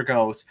 Shane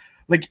Burgos.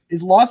 Like,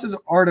 his losses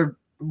are to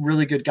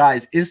really good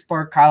guys. Is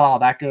Spike Carlisle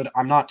that good?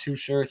 I'm not too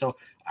sure. So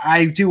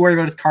I do worry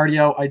about his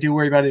cardio. I do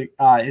worry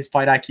about his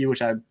fight IQ,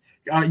 which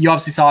you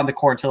obviously saw in the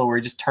Quarantilla where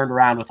he just turned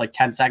around with like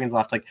 10 seconds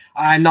left. Like,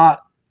 I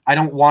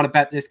don't want to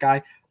bet this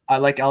guy. I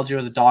like Algeo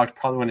as a dog to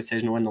probably win a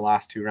decision to win the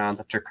last 2 rounds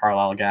after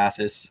Carlisle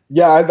gasses.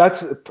 Yeah,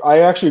 I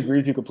actually agree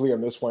with you completely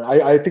on this one.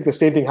 I think the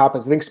same thing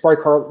happens. I think Spike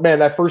Carlisle, man,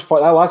 that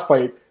last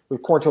fight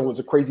with Quarantilla was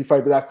a crazy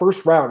fight, but that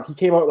first round, he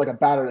came out like a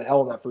bat out of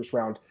hell in that first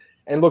round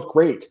and looked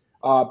great,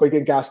 but he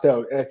get gassed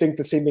out. And I think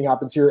the same thing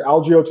happens here.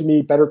 Algeo, to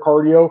me, better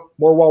cardio,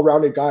 more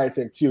well-rounded guy, I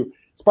think, too.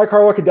 Spike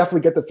Carlisle could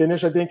definitely get the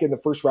finish, I think, in the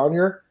first round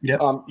here. Yep.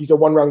 He's a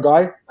one-round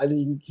guy. I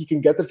think he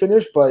can get the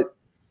finish, but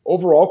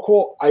overall,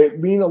 Cole, I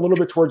lean a little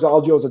bit towards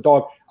Algeo as a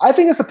dog. I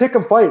think it's a pick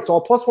 'em fight, so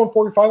I'll plus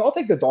 145. I'll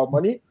take the dog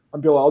money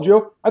on Bill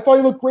Algeo. I thought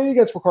he looked great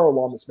against Ricardo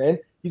Lamas, man.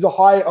 He's a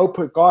high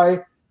output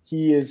guy.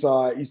 He is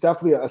he's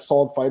definitely a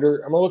solid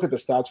fighter. I'm gonna look at the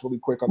stats really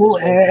quick on this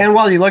one. And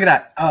while you look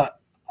at that,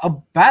 a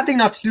bad thing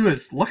not to do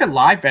is look at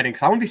live betting,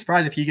 because I wouldn't be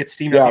surprised if he gets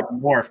steamed up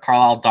even more if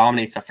Carlisle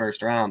dominates the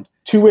first round.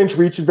 2-inch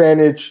reach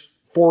advantage,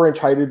 4-inch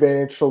height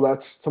advantage, so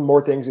that's some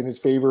more things in his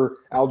favor,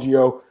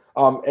 Algeo.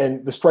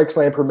 And the strike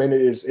slam per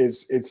minute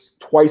is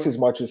twice as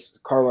much as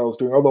Carlisle's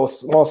doing, although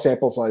small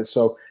sample size.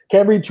 So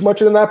can't read too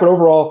much into that, but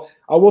overall,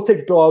 I will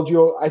take Bill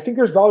Algeo. I think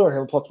there's value on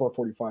him plus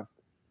 145.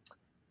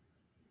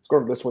 Let's go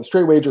to this one.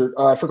 Straight wager.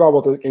 I forgot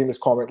about getting this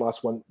comment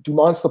last one.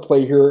 Dumont's the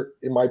play here,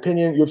 in my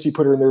opinion. UFC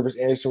put her in there versus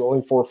Anderson with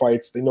only 4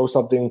 fights. They know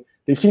something.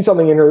 They've seen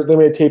something in her.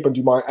 Limited tape on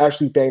Dumont.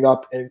 Actually banged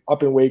up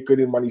in weight.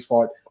 Good in money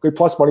spot. Good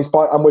plus money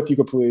spot. I'm with you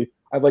completely.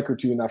 I like her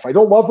too in that fight. I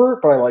don't love her,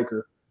 but I like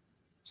her.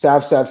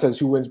 Sav says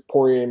who wins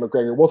Poirier and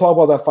McGregor. We'll talk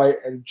about that fight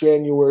in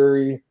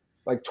January,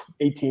 like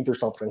 18th or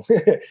something.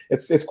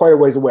 It's quite a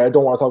ways away. I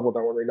don't want to talk about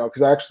that one right now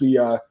because I actually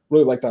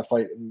really like that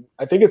fight. And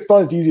I think it's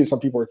not as easy as some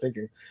people are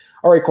thinking.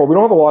 All right, Cole, we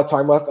don't have a lot of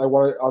time left. I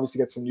want to obviously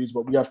get some news,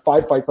 but we have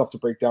 5 fights left to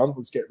break down.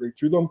 Let's get right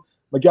through them.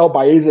 Miguel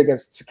Baeza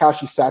against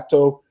Takashi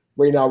Sato.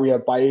 Right now we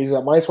have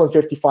Baeza minus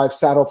 155,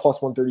 Sato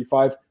plus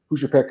 135.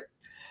 Who's your pick?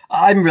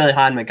 I'm really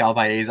high on Miguel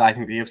Baeza. I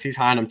think the UFC's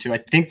high on him too. I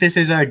think this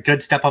is a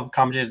good step up in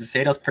competition.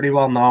 Sato's pretty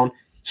well known.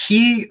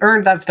 He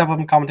earned that step up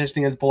in competition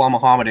against Bilal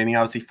Muhammad, and he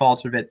obviously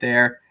falls a bit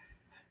there.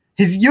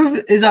 His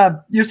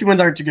UFC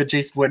wins aren't too good.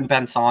 Jason Witt and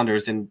Ben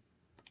Saunders, and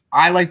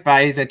I like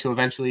Baeza to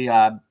eventually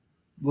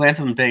land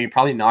something big,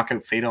 probably knock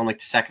out Sato in like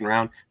the second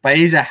round.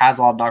 Baeza has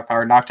a lot of knock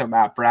power, knocked out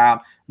Matt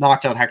Brown,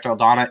 knocked out Hector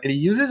Aldana, and he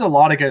uses a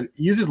lot of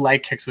he uses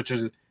leg kicks, which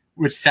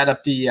set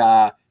up the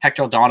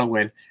Hector Aldana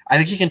win. I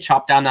think he can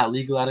chop down that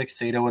legal Alex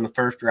Sato in the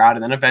first round,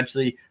 and then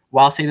eventually,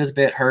 while Sato's a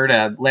bit hurt,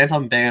 land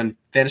something big and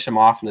finish him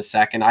off in the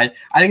second. I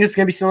think it's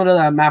going to be similar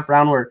to Matt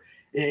Brown, where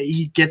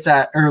he gets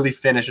that early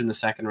finish in the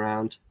second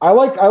round. I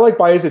like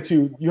Baeza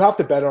too. You have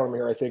to bet on him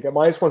here, I think. At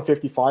minus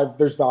 155,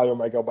 there's value on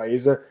Miguel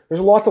Baeza.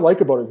 There's a lot to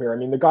like about him here. I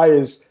mean, the guy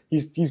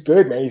he's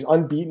good, man. He's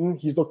unbeaten.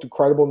 He's looked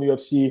incredible in the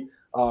UFC.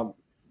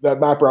 That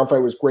Matt Brown fight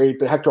was great.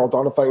 The Hector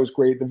Aldana fight was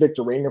great. The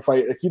Victor Reina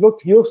fight, he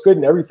looks good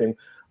in everything.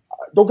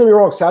 Don't get me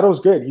wrong, Sato's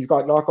good. He's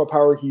got knockout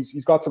power.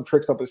 He's got some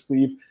tricks up his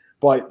sleeve.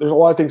 But there's a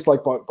lot of things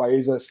like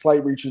Baeza,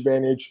 slight reach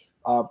advantage,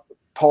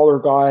 taller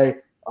guy,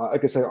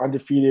 like I said,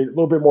 undefeated, a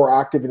little bit more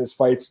active in his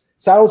fights.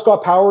 Sato's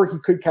got power. He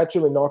could catch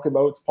him and knock him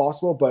out. It's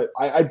possible, but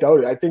I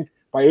doubt it. I think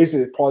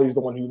Baeza probably is the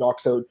one who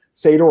knocks out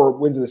Sato or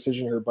wins the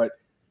decision here. But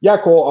yeah,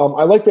 Cole,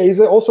 I like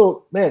Baeza.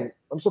 Also, man,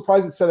 I'm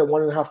surprised it's set at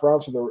 1.5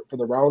 rounds for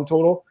the round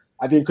total.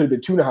 I think it could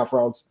have been 2.5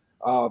 rounds.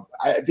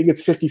 I think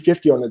it's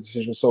 50-50 on the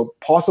decision. So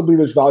possibly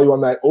there's value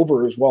on that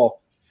over as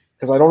well.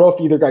 Because I don't know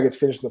if either guy gets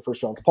finished in the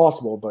first round. It's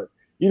possible, but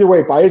either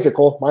way, Baeza,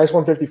 Cole, minus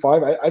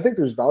 155. I think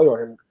there's value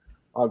on him,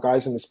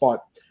 guys, in the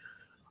spot.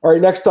 All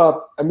right, next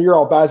up, Amir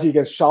Albazi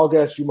against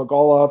Shalgas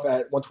Jumagalov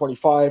at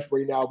 125.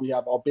 Right now we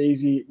have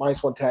Albazi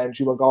minus 110,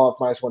 Jumagalov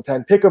minus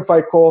 110. Pick a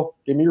fight, Cole.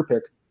 Give me your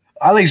pick.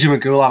 I like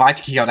Jumagalov. I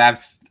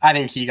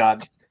think he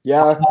got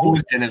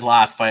hosed in his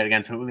last fight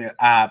against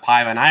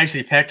Paiva, and I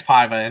actually picked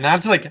Paiva, and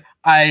that's like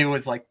I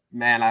was like,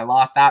 man, I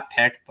lost that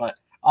pick, but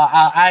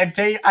I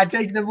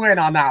take the win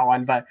on that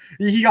one. But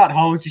he got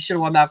hosed. He should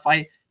have won that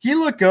fight. He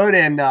looked good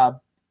in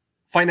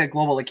fighting at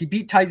global. Like, he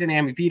beat Tyson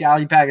and he beat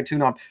Ali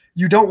Pagatunov.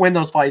 You don't win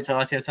those fights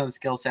unless he has some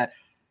skill set.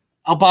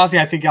 Albazi,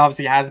 I think,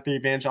 obviously has a big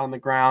advantage on the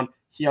ground.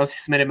 He also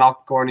submitted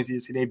Malcolm Gordon his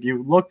UFC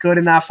debut. Looked good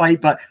in that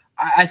fight, but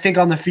I think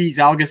on the feet,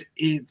 Zalgas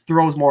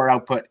throws more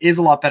output, is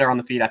a lot better on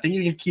the feet. I think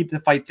he can keep the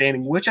fight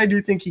standing, which I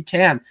do think he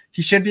can.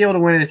 He should be able to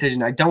win a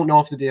decision. I don't know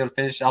if he'll be able to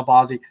finish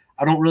Albazi.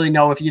 I don't really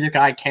know if either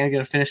guy can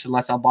get a finish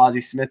unless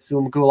Albazi, Smith,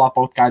 Zumagulov,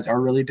 both guys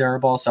are really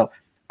durable. So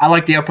I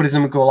like the output of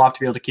Zumagulov to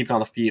be able to keep it on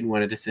the feet and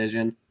win a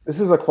decision. This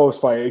is a close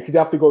fight. It could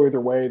definitely go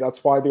either way.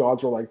 That's why the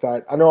odds are like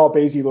that. I know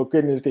Albazi looked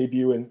good in his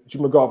debut and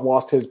Zumagulov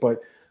lost his, but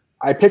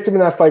I picked him in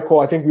that fight,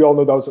 Cole. I think we all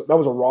know that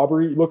was a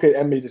robbery. You look at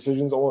MMA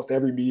decisions, almost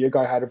every media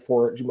guy had it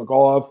for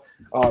Zumagulov.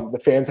 The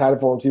fans had it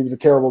for him too. It was a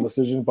terrible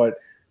decision, but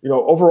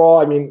overall,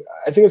 I mean,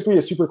 I think it's going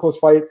to be a super close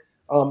fight.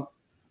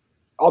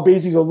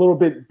 Albazi's a little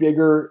bit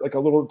bigger, like a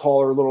little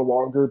taller, a little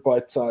longer,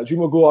 but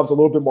Zhumagulov's a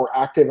little bit more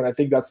active, and I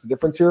think that's the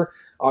difference here.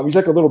 He's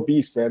like a little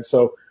beast, man.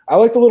 So I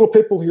like the little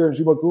pit bull here in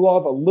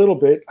Zhumagulov a little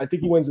bit. I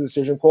think he wins the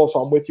decision, Cole, so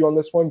I'm with you on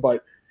this one,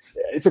 but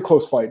it's a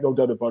close fight, no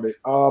doubt about it.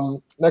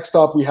 Next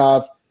up, we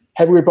have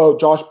heavyweight bout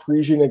Josh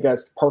Parisian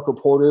against Parker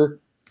Porter.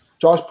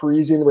 Josh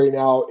Parisian right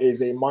now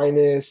is a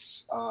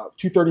minus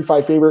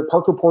 235 favorite.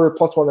 Parker Porter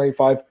plus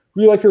 195.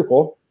 Who do you like here,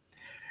 Cole?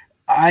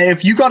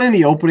 If you got in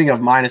the opening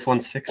of minus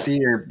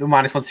 160 or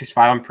minus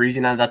 165 on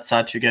Parisian, that's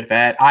such a good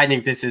bet. I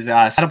think this is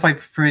set up by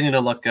Parisian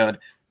to look good.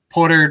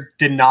 Porter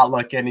did not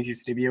look good in his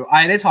UFC debut.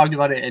 I had talked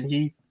about it, and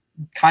he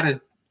kind of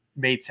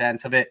made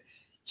sense of it.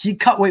 He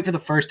cut weight for the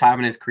first time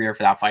in his career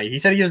for that fight. He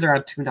said he was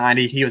around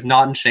 290. He was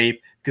not in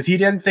shape because he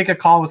didn't think a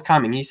call was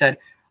coming. He said,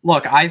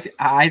 look,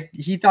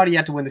 he thought he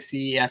had to win the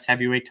CES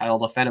heavyweight title,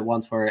 defend it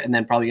once for it, and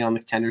then probably get on the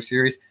Contender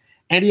Series.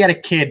 And he had a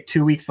kid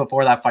 2 weeks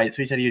before that fight.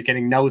 So he said he was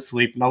getting no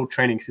sleep, no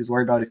training because he was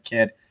worried about his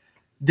kid.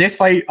 This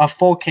fight, a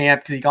full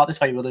camp, because he got this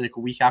fight literally like a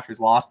week after his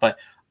loss. But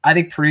I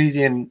think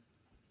Parisian,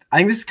 I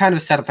think this is kind of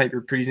a setup fight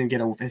for Parisian to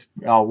get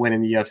a win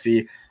in the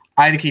UFC.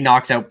 I think he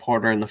knocks out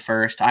Porter in the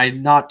first.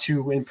 I'm not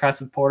too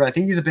impressed with Porter. I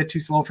think he's a bit too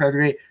slow for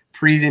heavyweight.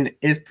 Parisian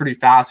is pretty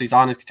fast. So he's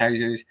on his Contender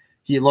Series.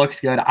 He looks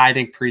good. I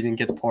think Parisian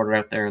gets Porter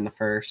out there in the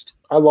first.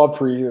 I love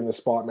Parisian in the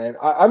spot, man.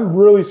 I'm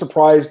really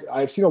surprised.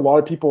 I've seen a lot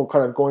of people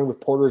kind of going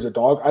with Porter as a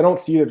dog. I don't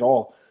see it at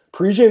all.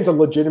 Parisian's a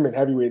legitimate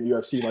heavyweight in the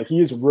UFC. Like,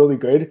 he is really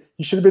good.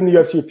 He should have been in the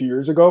UFC a few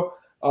years ago.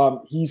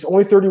 He's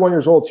only 31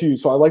 years old, too,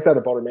 so I like that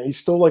about him, man. He's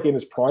still, like, in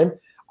his prime.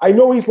 I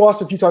know he's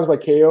lost a few times by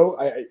KO,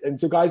 and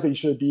to guys that he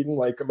should have beaten,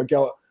 like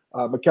Miguel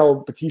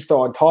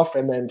Batista on Tough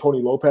and then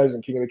Tony Lopez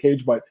and King of the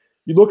Cage. But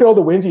you look at all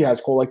the wins he has,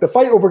 Cole. Like, the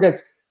fight over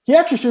against – he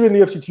actually should have been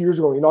in the UFC 2 years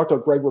ago when he knocked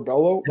out Greg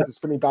Rebello with a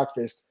spinning back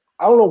fist.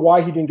 I don't know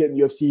why he didn't get in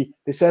the UFC.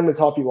 They sent him to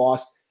Tough. He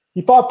lost.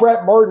 He fought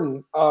Brett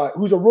Martin,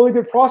 who's a really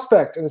good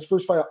prospect in his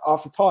first fight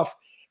off of Tough,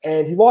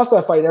 and he lost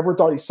that fight and everyone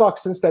thought he sucked.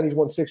 Since then, he's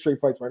won 6 straight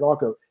fights by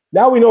knockout.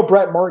 Now we know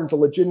Brett Martin's a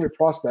legitimate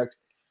prospect.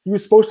 He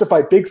was supposed to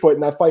fight Bigfoot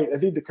in that fight. I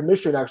think the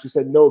commissioner actually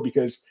said no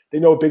because they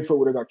know Bigfoot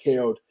would have got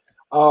KO'd.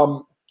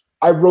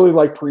 I really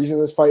like Parisian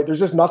in this fight. There's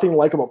just nothing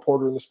like about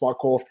Porter in the spot,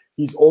 Cole.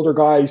 He's older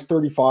guy. He's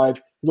 35.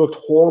 He looked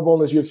horrible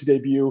in his UFC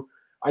debut.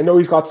 I know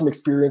he's got some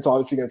experience,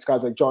 obviously, against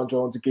guys like John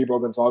Jones and Gabriel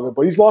Gonzaga,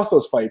 but he's lost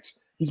those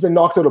fights. He's been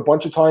knocked out a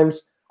bunch of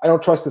times. I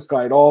don't trust this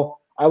guy at all.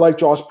 I like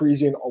Josh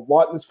Parisian a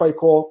lot in this fight,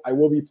 Cole. I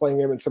will be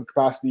playing him in some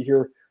capacity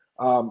here.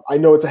 I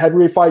know it's a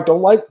heavyweight fight.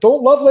 Don't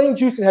love laying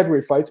juice in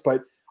heavyweight fights,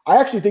 but I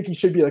actually think he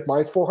should be like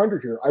minus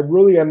 400 here. I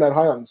really am that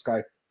high on this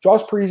guy.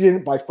 Josh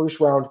Parisian by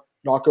first round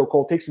knockout,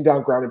 Cole takes him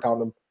down, ground and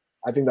pound him.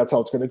 I think that's how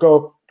it's going to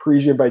go.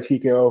 Parisian by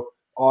TKO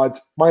odds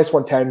minus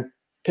 110.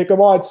 Pick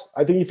him odds.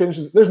 I think he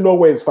finishes. There's no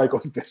way this fight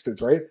goes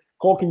distance, right?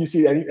 Cole, can you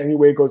see any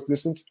way it goes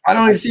distance? I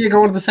don't even see it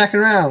going to the second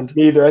round.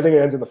 Me either. I think it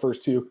ends in the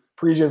first two.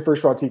 Parisian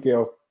first round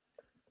TKO.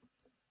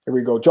 Here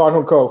we go. John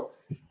Hunko.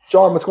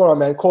 John, what's going on,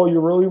 man? Cole,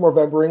 you're really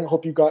Movembering.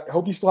 Hope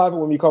you still have it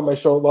when you come on my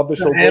show. Love the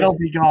show. It'll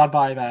be gone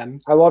by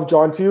then. I love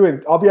John too,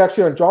 and I'll be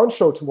actually on John's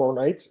show tomorrow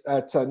night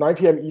at 9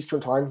 p.m.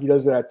 Eastern time. He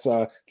does it at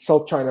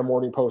South China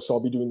Morning Post, so I'll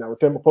be doing that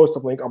with him. I'll post a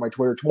link on my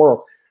Twitter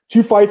tomorrow.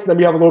 2 fights, and then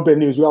we have a little bit of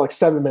news. We got like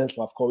 7 minutes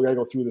left, Cole. We got to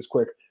go through this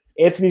quick.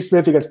 Anthony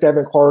Smith against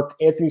Devin Clark.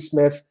 Anthony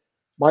Smith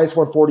minus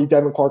 140,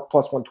 Devin Clark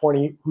plus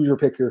 120. Who's your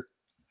pick here?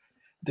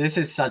 This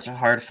is such a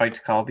hard fight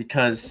to call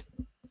because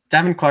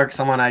Devin Clark,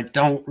 someone I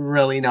don't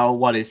really know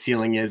what his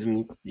ceiling is.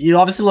 And you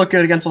obviously look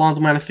good against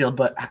Alonzo Menifield,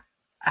 but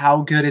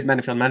how good is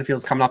Menifield?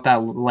 Menifield's coming off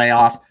that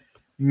layoff.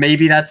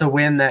 Maybe that's a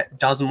win that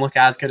doesn't look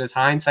as good as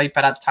hindsight,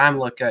 but at the time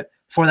looked good.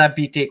 Before that,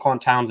 beat Daquan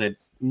Townsend.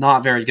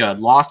 Not very good.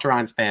 Lost to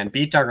Ryan Spann.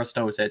 Beat Darko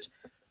Stosic.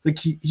 Like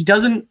he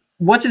doesn't –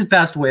 what's his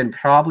best win?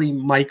 Probably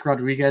Mike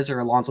Rodriguez or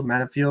Alonzo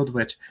Menifield,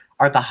 which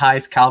are the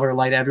highest caliber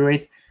light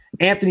heavyweights.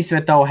 Anthony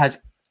Smith, though,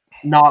 has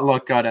not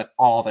looked good at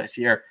all this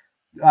year.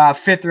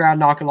 5th round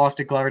knockout loss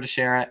to Glover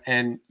Teixeira,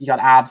 and you got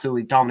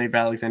absolutely dominated by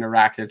Alexander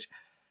Rakic.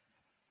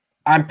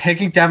 I'm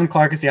picking Devin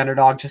Clark as the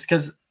underdog just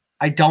because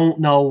I don't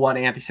know what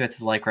Anthony Smith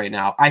is like right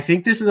now. I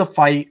think this is a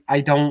fight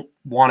I don't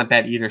want to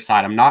bet either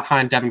side. I'm not high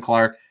on Devin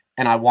Clark,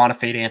 and I want to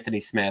fade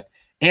Anthony Smith.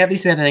 Anthony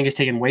Smith, I think, has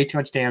taken way too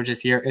much damage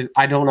this year.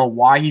 I don't know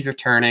why he's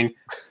returning.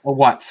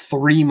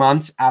 3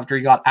 months after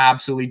he got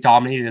absolutely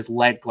dominated, his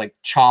leg like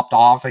chopped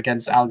off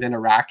against Alexander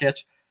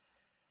Rakic.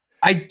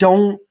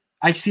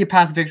 I see a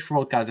path to victory for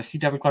both guys. I see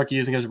Devin Clark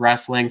using his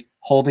wrestling,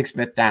 holding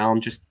Smith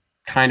down, just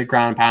kind of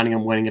ground and pounding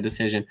him, winning a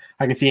decision.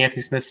 I can see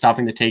Anthony Smith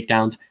stopping the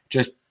takedowns,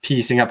 just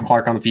piecing up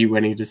Clark on the feet,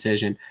 winning a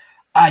decision.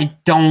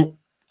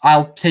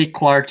 I'll take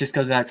Clark just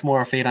because that's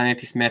more a fate on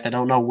Anthony Smith. I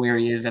don't know where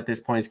he is at this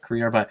point in his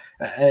career, but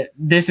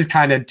this is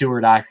kind of do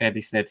or die for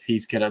Anthony Smith if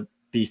he's gonna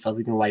be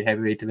something in the light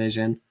heavyweight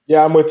division.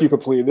 Yeah, I'm with you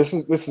completely. This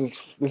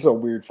is a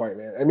weird fight,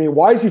 man. I mean,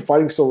 why is he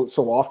fighting so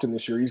often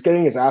this year? He's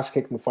getting his ass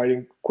kicked and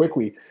fighting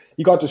quickly.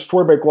 He got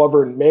destroyed by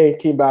Glover in May,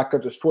 came back,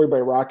 got destroyed by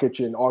Rakic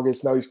in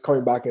August. Now he's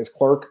coming back against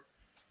Clark.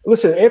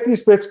 Listen, Anthony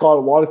Smith's got a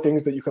lot of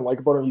things that you can like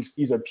about him.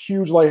 He's a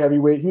huge light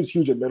heavyweight. He was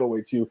huge at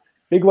middleweight too.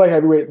 Big light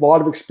heavyweight, a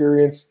lot of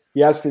experience.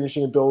 He has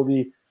finishing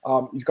ability.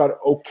 He's got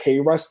okay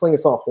wrestling.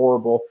 It's not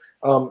horrible.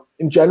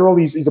 In general,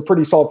 he's a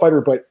pretty solid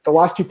fighter, but the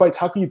last 2 fights,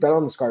 how can you bet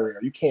on this guy right now?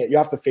 You can't. You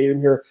have to fade him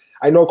here.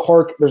 I know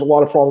Clark, there's a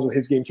lot of problems with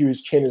his game too.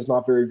 His chin is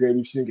not very good.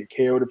 We've seen him get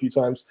KO'd a few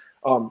times.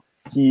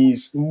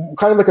 He's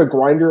kind of like a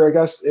grinder, I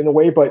guess, in a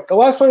way. But the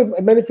last fight,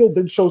 Menifield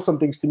did show some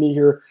things to me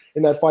here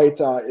in that fight.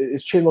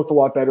 His chin looked a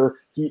lot better.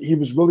 He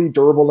was really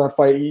durable in that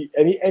fight.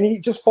 He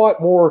just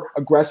fought more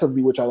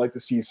aggressively, which I like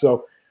to see.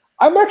 So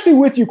I'm actually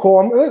with you, Cole.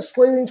 I'm going to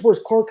slightly towards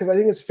Clark because I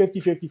think it's a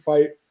 50-50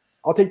 fight.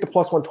 I'll take the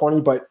plus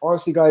 120. But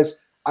honestly,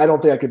 guys, I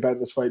don't think I could bet in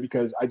this fight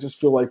because I just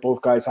feel like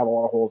both guys have a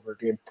lot of holes in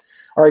their game.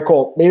 All right,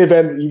 Cole. Main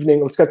event of the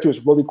evening. Let's get to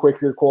this really quick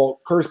here,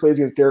 Cole. Curtis Blaydes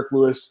against Derek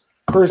Lewis.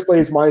 Curtis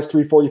Blaydes minus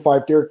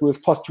 345. Derek Lewis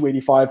plus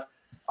 285.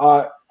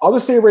 I'll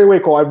just say right away,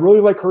 Cole, I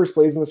really like Curtis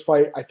Blaydes in this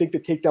fight. I think the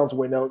takedowns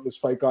win out in this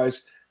fight,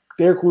 guys.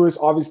 Derek Lewis,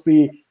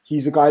 obviously,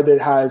 he's a guy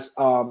that has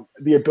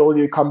the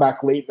ability to come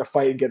back late in a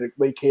fight and get a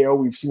late KO.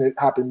 We've seen it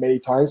happen many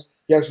times.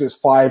 He actually has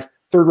 5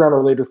 third-round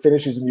or later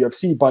finishes in the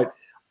UFC, but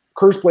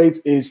Curtis Blaydes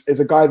is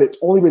a guy that's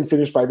only been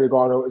finished by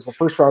Vigano. Is the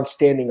first round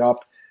standing up.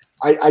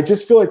 I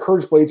just feel like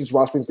Curtis Blaydes'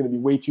 wrestling is going to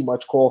be way too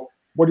much, Cole.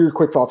 What are your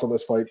quick thoughts on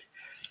this fight?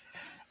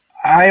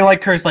 I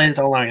like Curtis Blaydes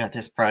don't want to get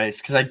this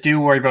price because I do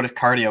worry about his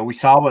cardio. We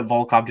saw what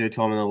Volkov did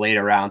to him in the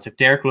later rounds. If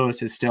Derek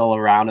Lewis is still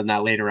around in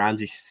that later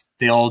rounds, he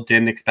still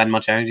didn't expend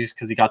much energy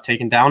because he got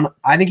taken down.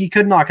 I think he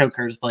could knock out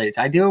Curtis Blaydes.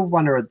 I do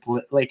wonder,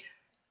 like,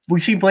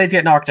 we've seen Blaydes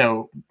get knocked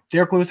out.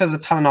 Derek Lewis has a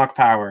ton of knock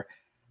power.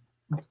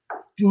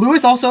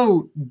 Lewis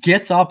also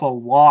gets up a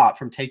lot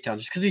from takedowns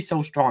just because he's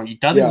so strong. He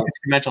doesn't do the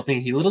conventional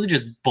thing. He literally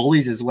just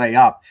bullies his way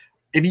up.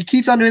 If he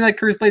keeps on doing that,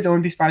 Curtis Blaydes, I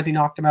wouldn't be surprised he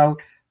knocked him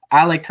out.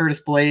 I like Curtis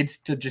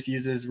Blaydes to just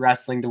use his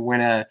wrestling to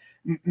win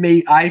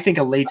I think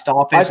a late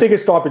stoppage. I think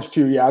it's stoppage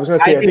too. Yeah, I was going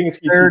to say I think it's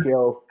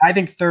TKO. I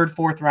think third,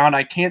 fourth round.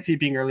 I can't see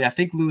it being early. I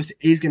think Lewis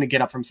is going to get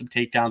up from some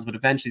takedowns, but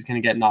eventually he's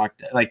going to get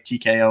knocked like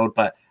TKO'd.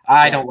 But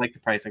I don't like the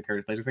price on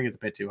Curtis Blaydes. I think it's a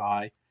bit too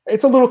high.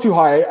 It's a little too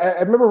high. I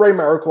remember writing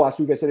my article last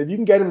week. I said if you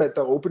can get him at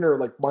the opener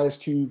like minus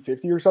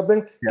 250 or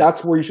something,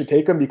 that's where you should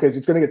take him because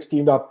it's going to get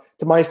steamed up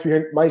to minus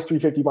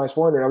 350, minus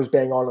 400. I was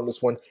bang on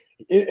this one.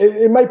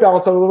 It might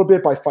balance out a little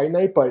bit by fight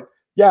night, but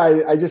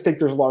yeah, I just think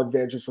there's a lot of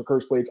advantages for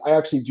Curtis Blaydes. I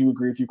actually do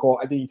agree with you, Cole.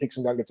 I think he takes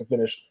him down, gets a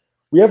finish.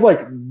 We have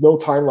like no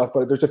time left,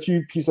 but there's a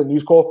few pieces of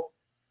news, Cole.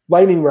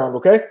 Lightning round,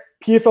 okay?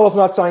 PFL is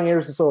not signing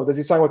Anderson Silva. Does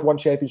he sign with one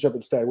championship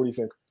instead? What do you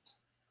think?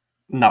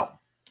 No.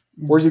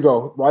 Where's he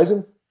go?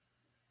 Ryzen?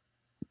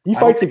 He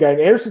fights again.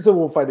 Anderson Silva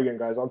will fight again,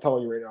 guys. I'm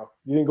telling you right now.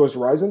 You think he goes to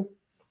Ryzen?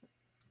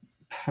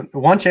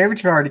 One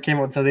championship already came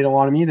out, so they don't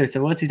want him either.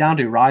 So what's he down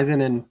to?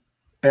 Ryzen and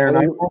Bare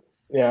Knuckle?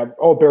 Yeah.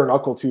 Oh, Bare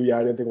Knuckle too. Yeah,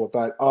 I didn't think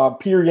about that.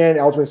 Peter Yan,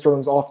 Aljamain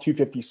Sterling's off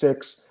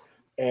 256.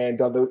 And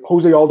the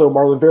Jose Aldo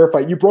Marlon Vera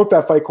fight. You broke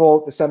that fight,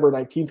 Cole, December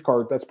 19th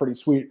card. That's pretty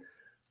sweet.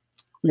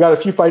 We got a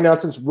few fight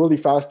announcements really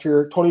fast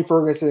here. Tony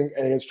Ferguson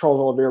against Charles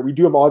Oliveira. We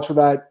do have odds for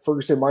that.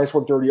 Ferguson minus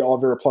 130,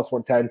 Oliveira plus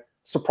 110.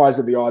 Surprised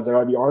with the odds. I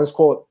gotta be honest,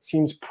 Cole. It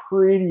seems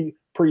pretty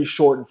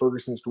short in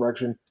Ferguson's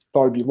direction.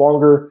 Thought it'd be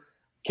longer.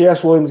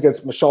 KS Williams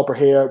against Michelle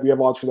Pereira. We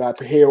have odds for that.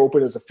 Pereira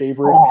open as a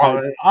favorite.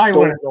 I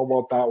don't know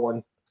about that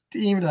one.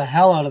 Teamed the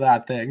hell out of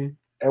that thing.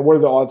 And what are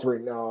the odds right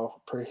now?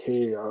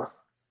 Pereira.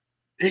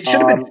 It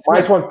should have been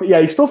minus one.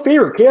 Yeah, he's still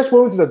favored. KS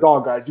Williams is a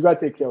dog, guys. You got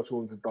to take KS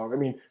Williams as a dog. I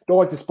mean, don't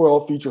like to spoil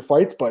future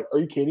fights, but are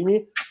you kidding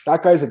me?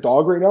 That guy's a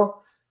dog right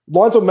now.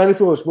 Lonzo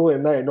Menifield is really a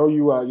night. I know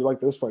you like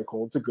this fight,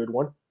 Cole. It's a good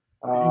one.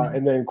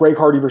 And then Greg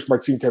Hardy versus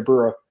Marcin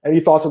Tybura. Any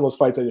thoughts on those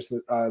fights I just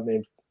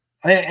named?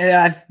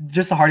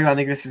 Just the Hardy one, I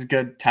think this is a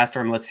good test for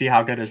him. Let's see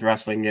how good his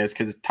wrestling is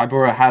because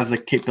Tybura has the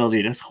capability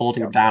of just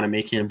holding him down and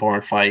making him a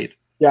boring fight.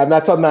 Yeah, and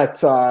that's on that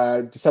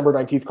December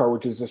 19th card,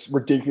 which is just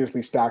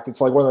ridiculously stacked.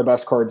 It's like one of the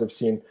best cards I've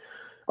seen.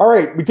 All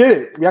right, we did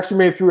it. We actually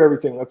made it through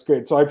everything. That's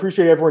good. So I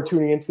appreciate everyone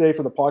tuning in today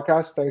for the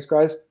podcast. Thanks,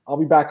 guys. I'll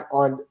be back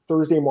on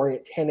Thursday morning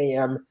at 10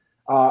 a.m.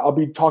 I'll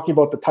be talking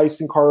about the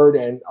Tyson card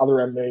and other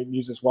MMA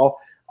news as well.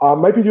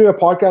 Might be doing a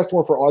podcast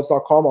more for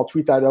odds.com. I'll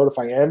tweet that out if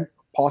I am,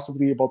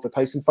 possibly about the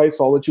Tyson fight.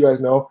 So I'll let you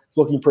guys know. It's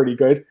looking pretty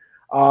good.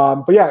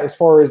 But yeah, as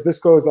far as this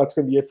goes, that's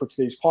going to be it for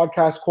today's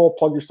podcast. Cole,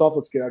 plug your stuff.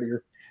 Let's get out of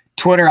here.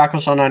 Twitter,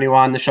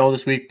 EchoShow91. The show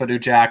this week,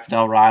 Badu Jack,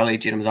 Fidel Riley,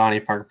 Gina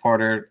Mazzani, Parker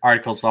Porter.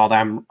 Articles with all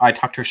them. I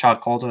talked to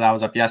Rashad Coulter. That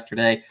was up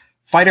yesterday.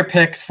 Fighter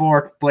picks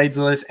for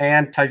Bladesless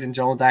and Tyson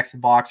Jones, Axe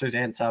Boxers,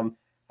 and some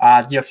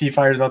UFC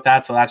fighters about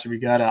that. So that should be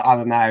good.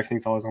 Other than that,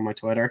 everything's always on my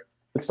Twitter.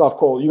 Good stuff,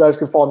 Cole. You guys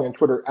can follow me on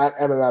Twitter at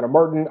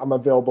MMAdammartin. I'm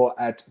available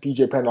at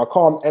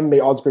bjpenn.com,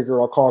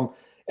 MMAOddsbreaker.com,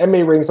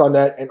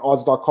 MMARings.net, and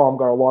odds.com.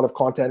 Got a lot of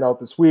content out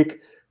this week.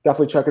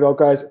 Definitely check it out,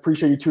 guys.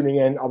 Appreciate you tuning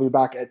in. I'll be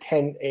back at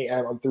 10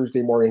 a.m. on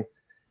Thursday morning.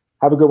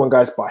 Have a good one,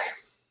 guys. Bye.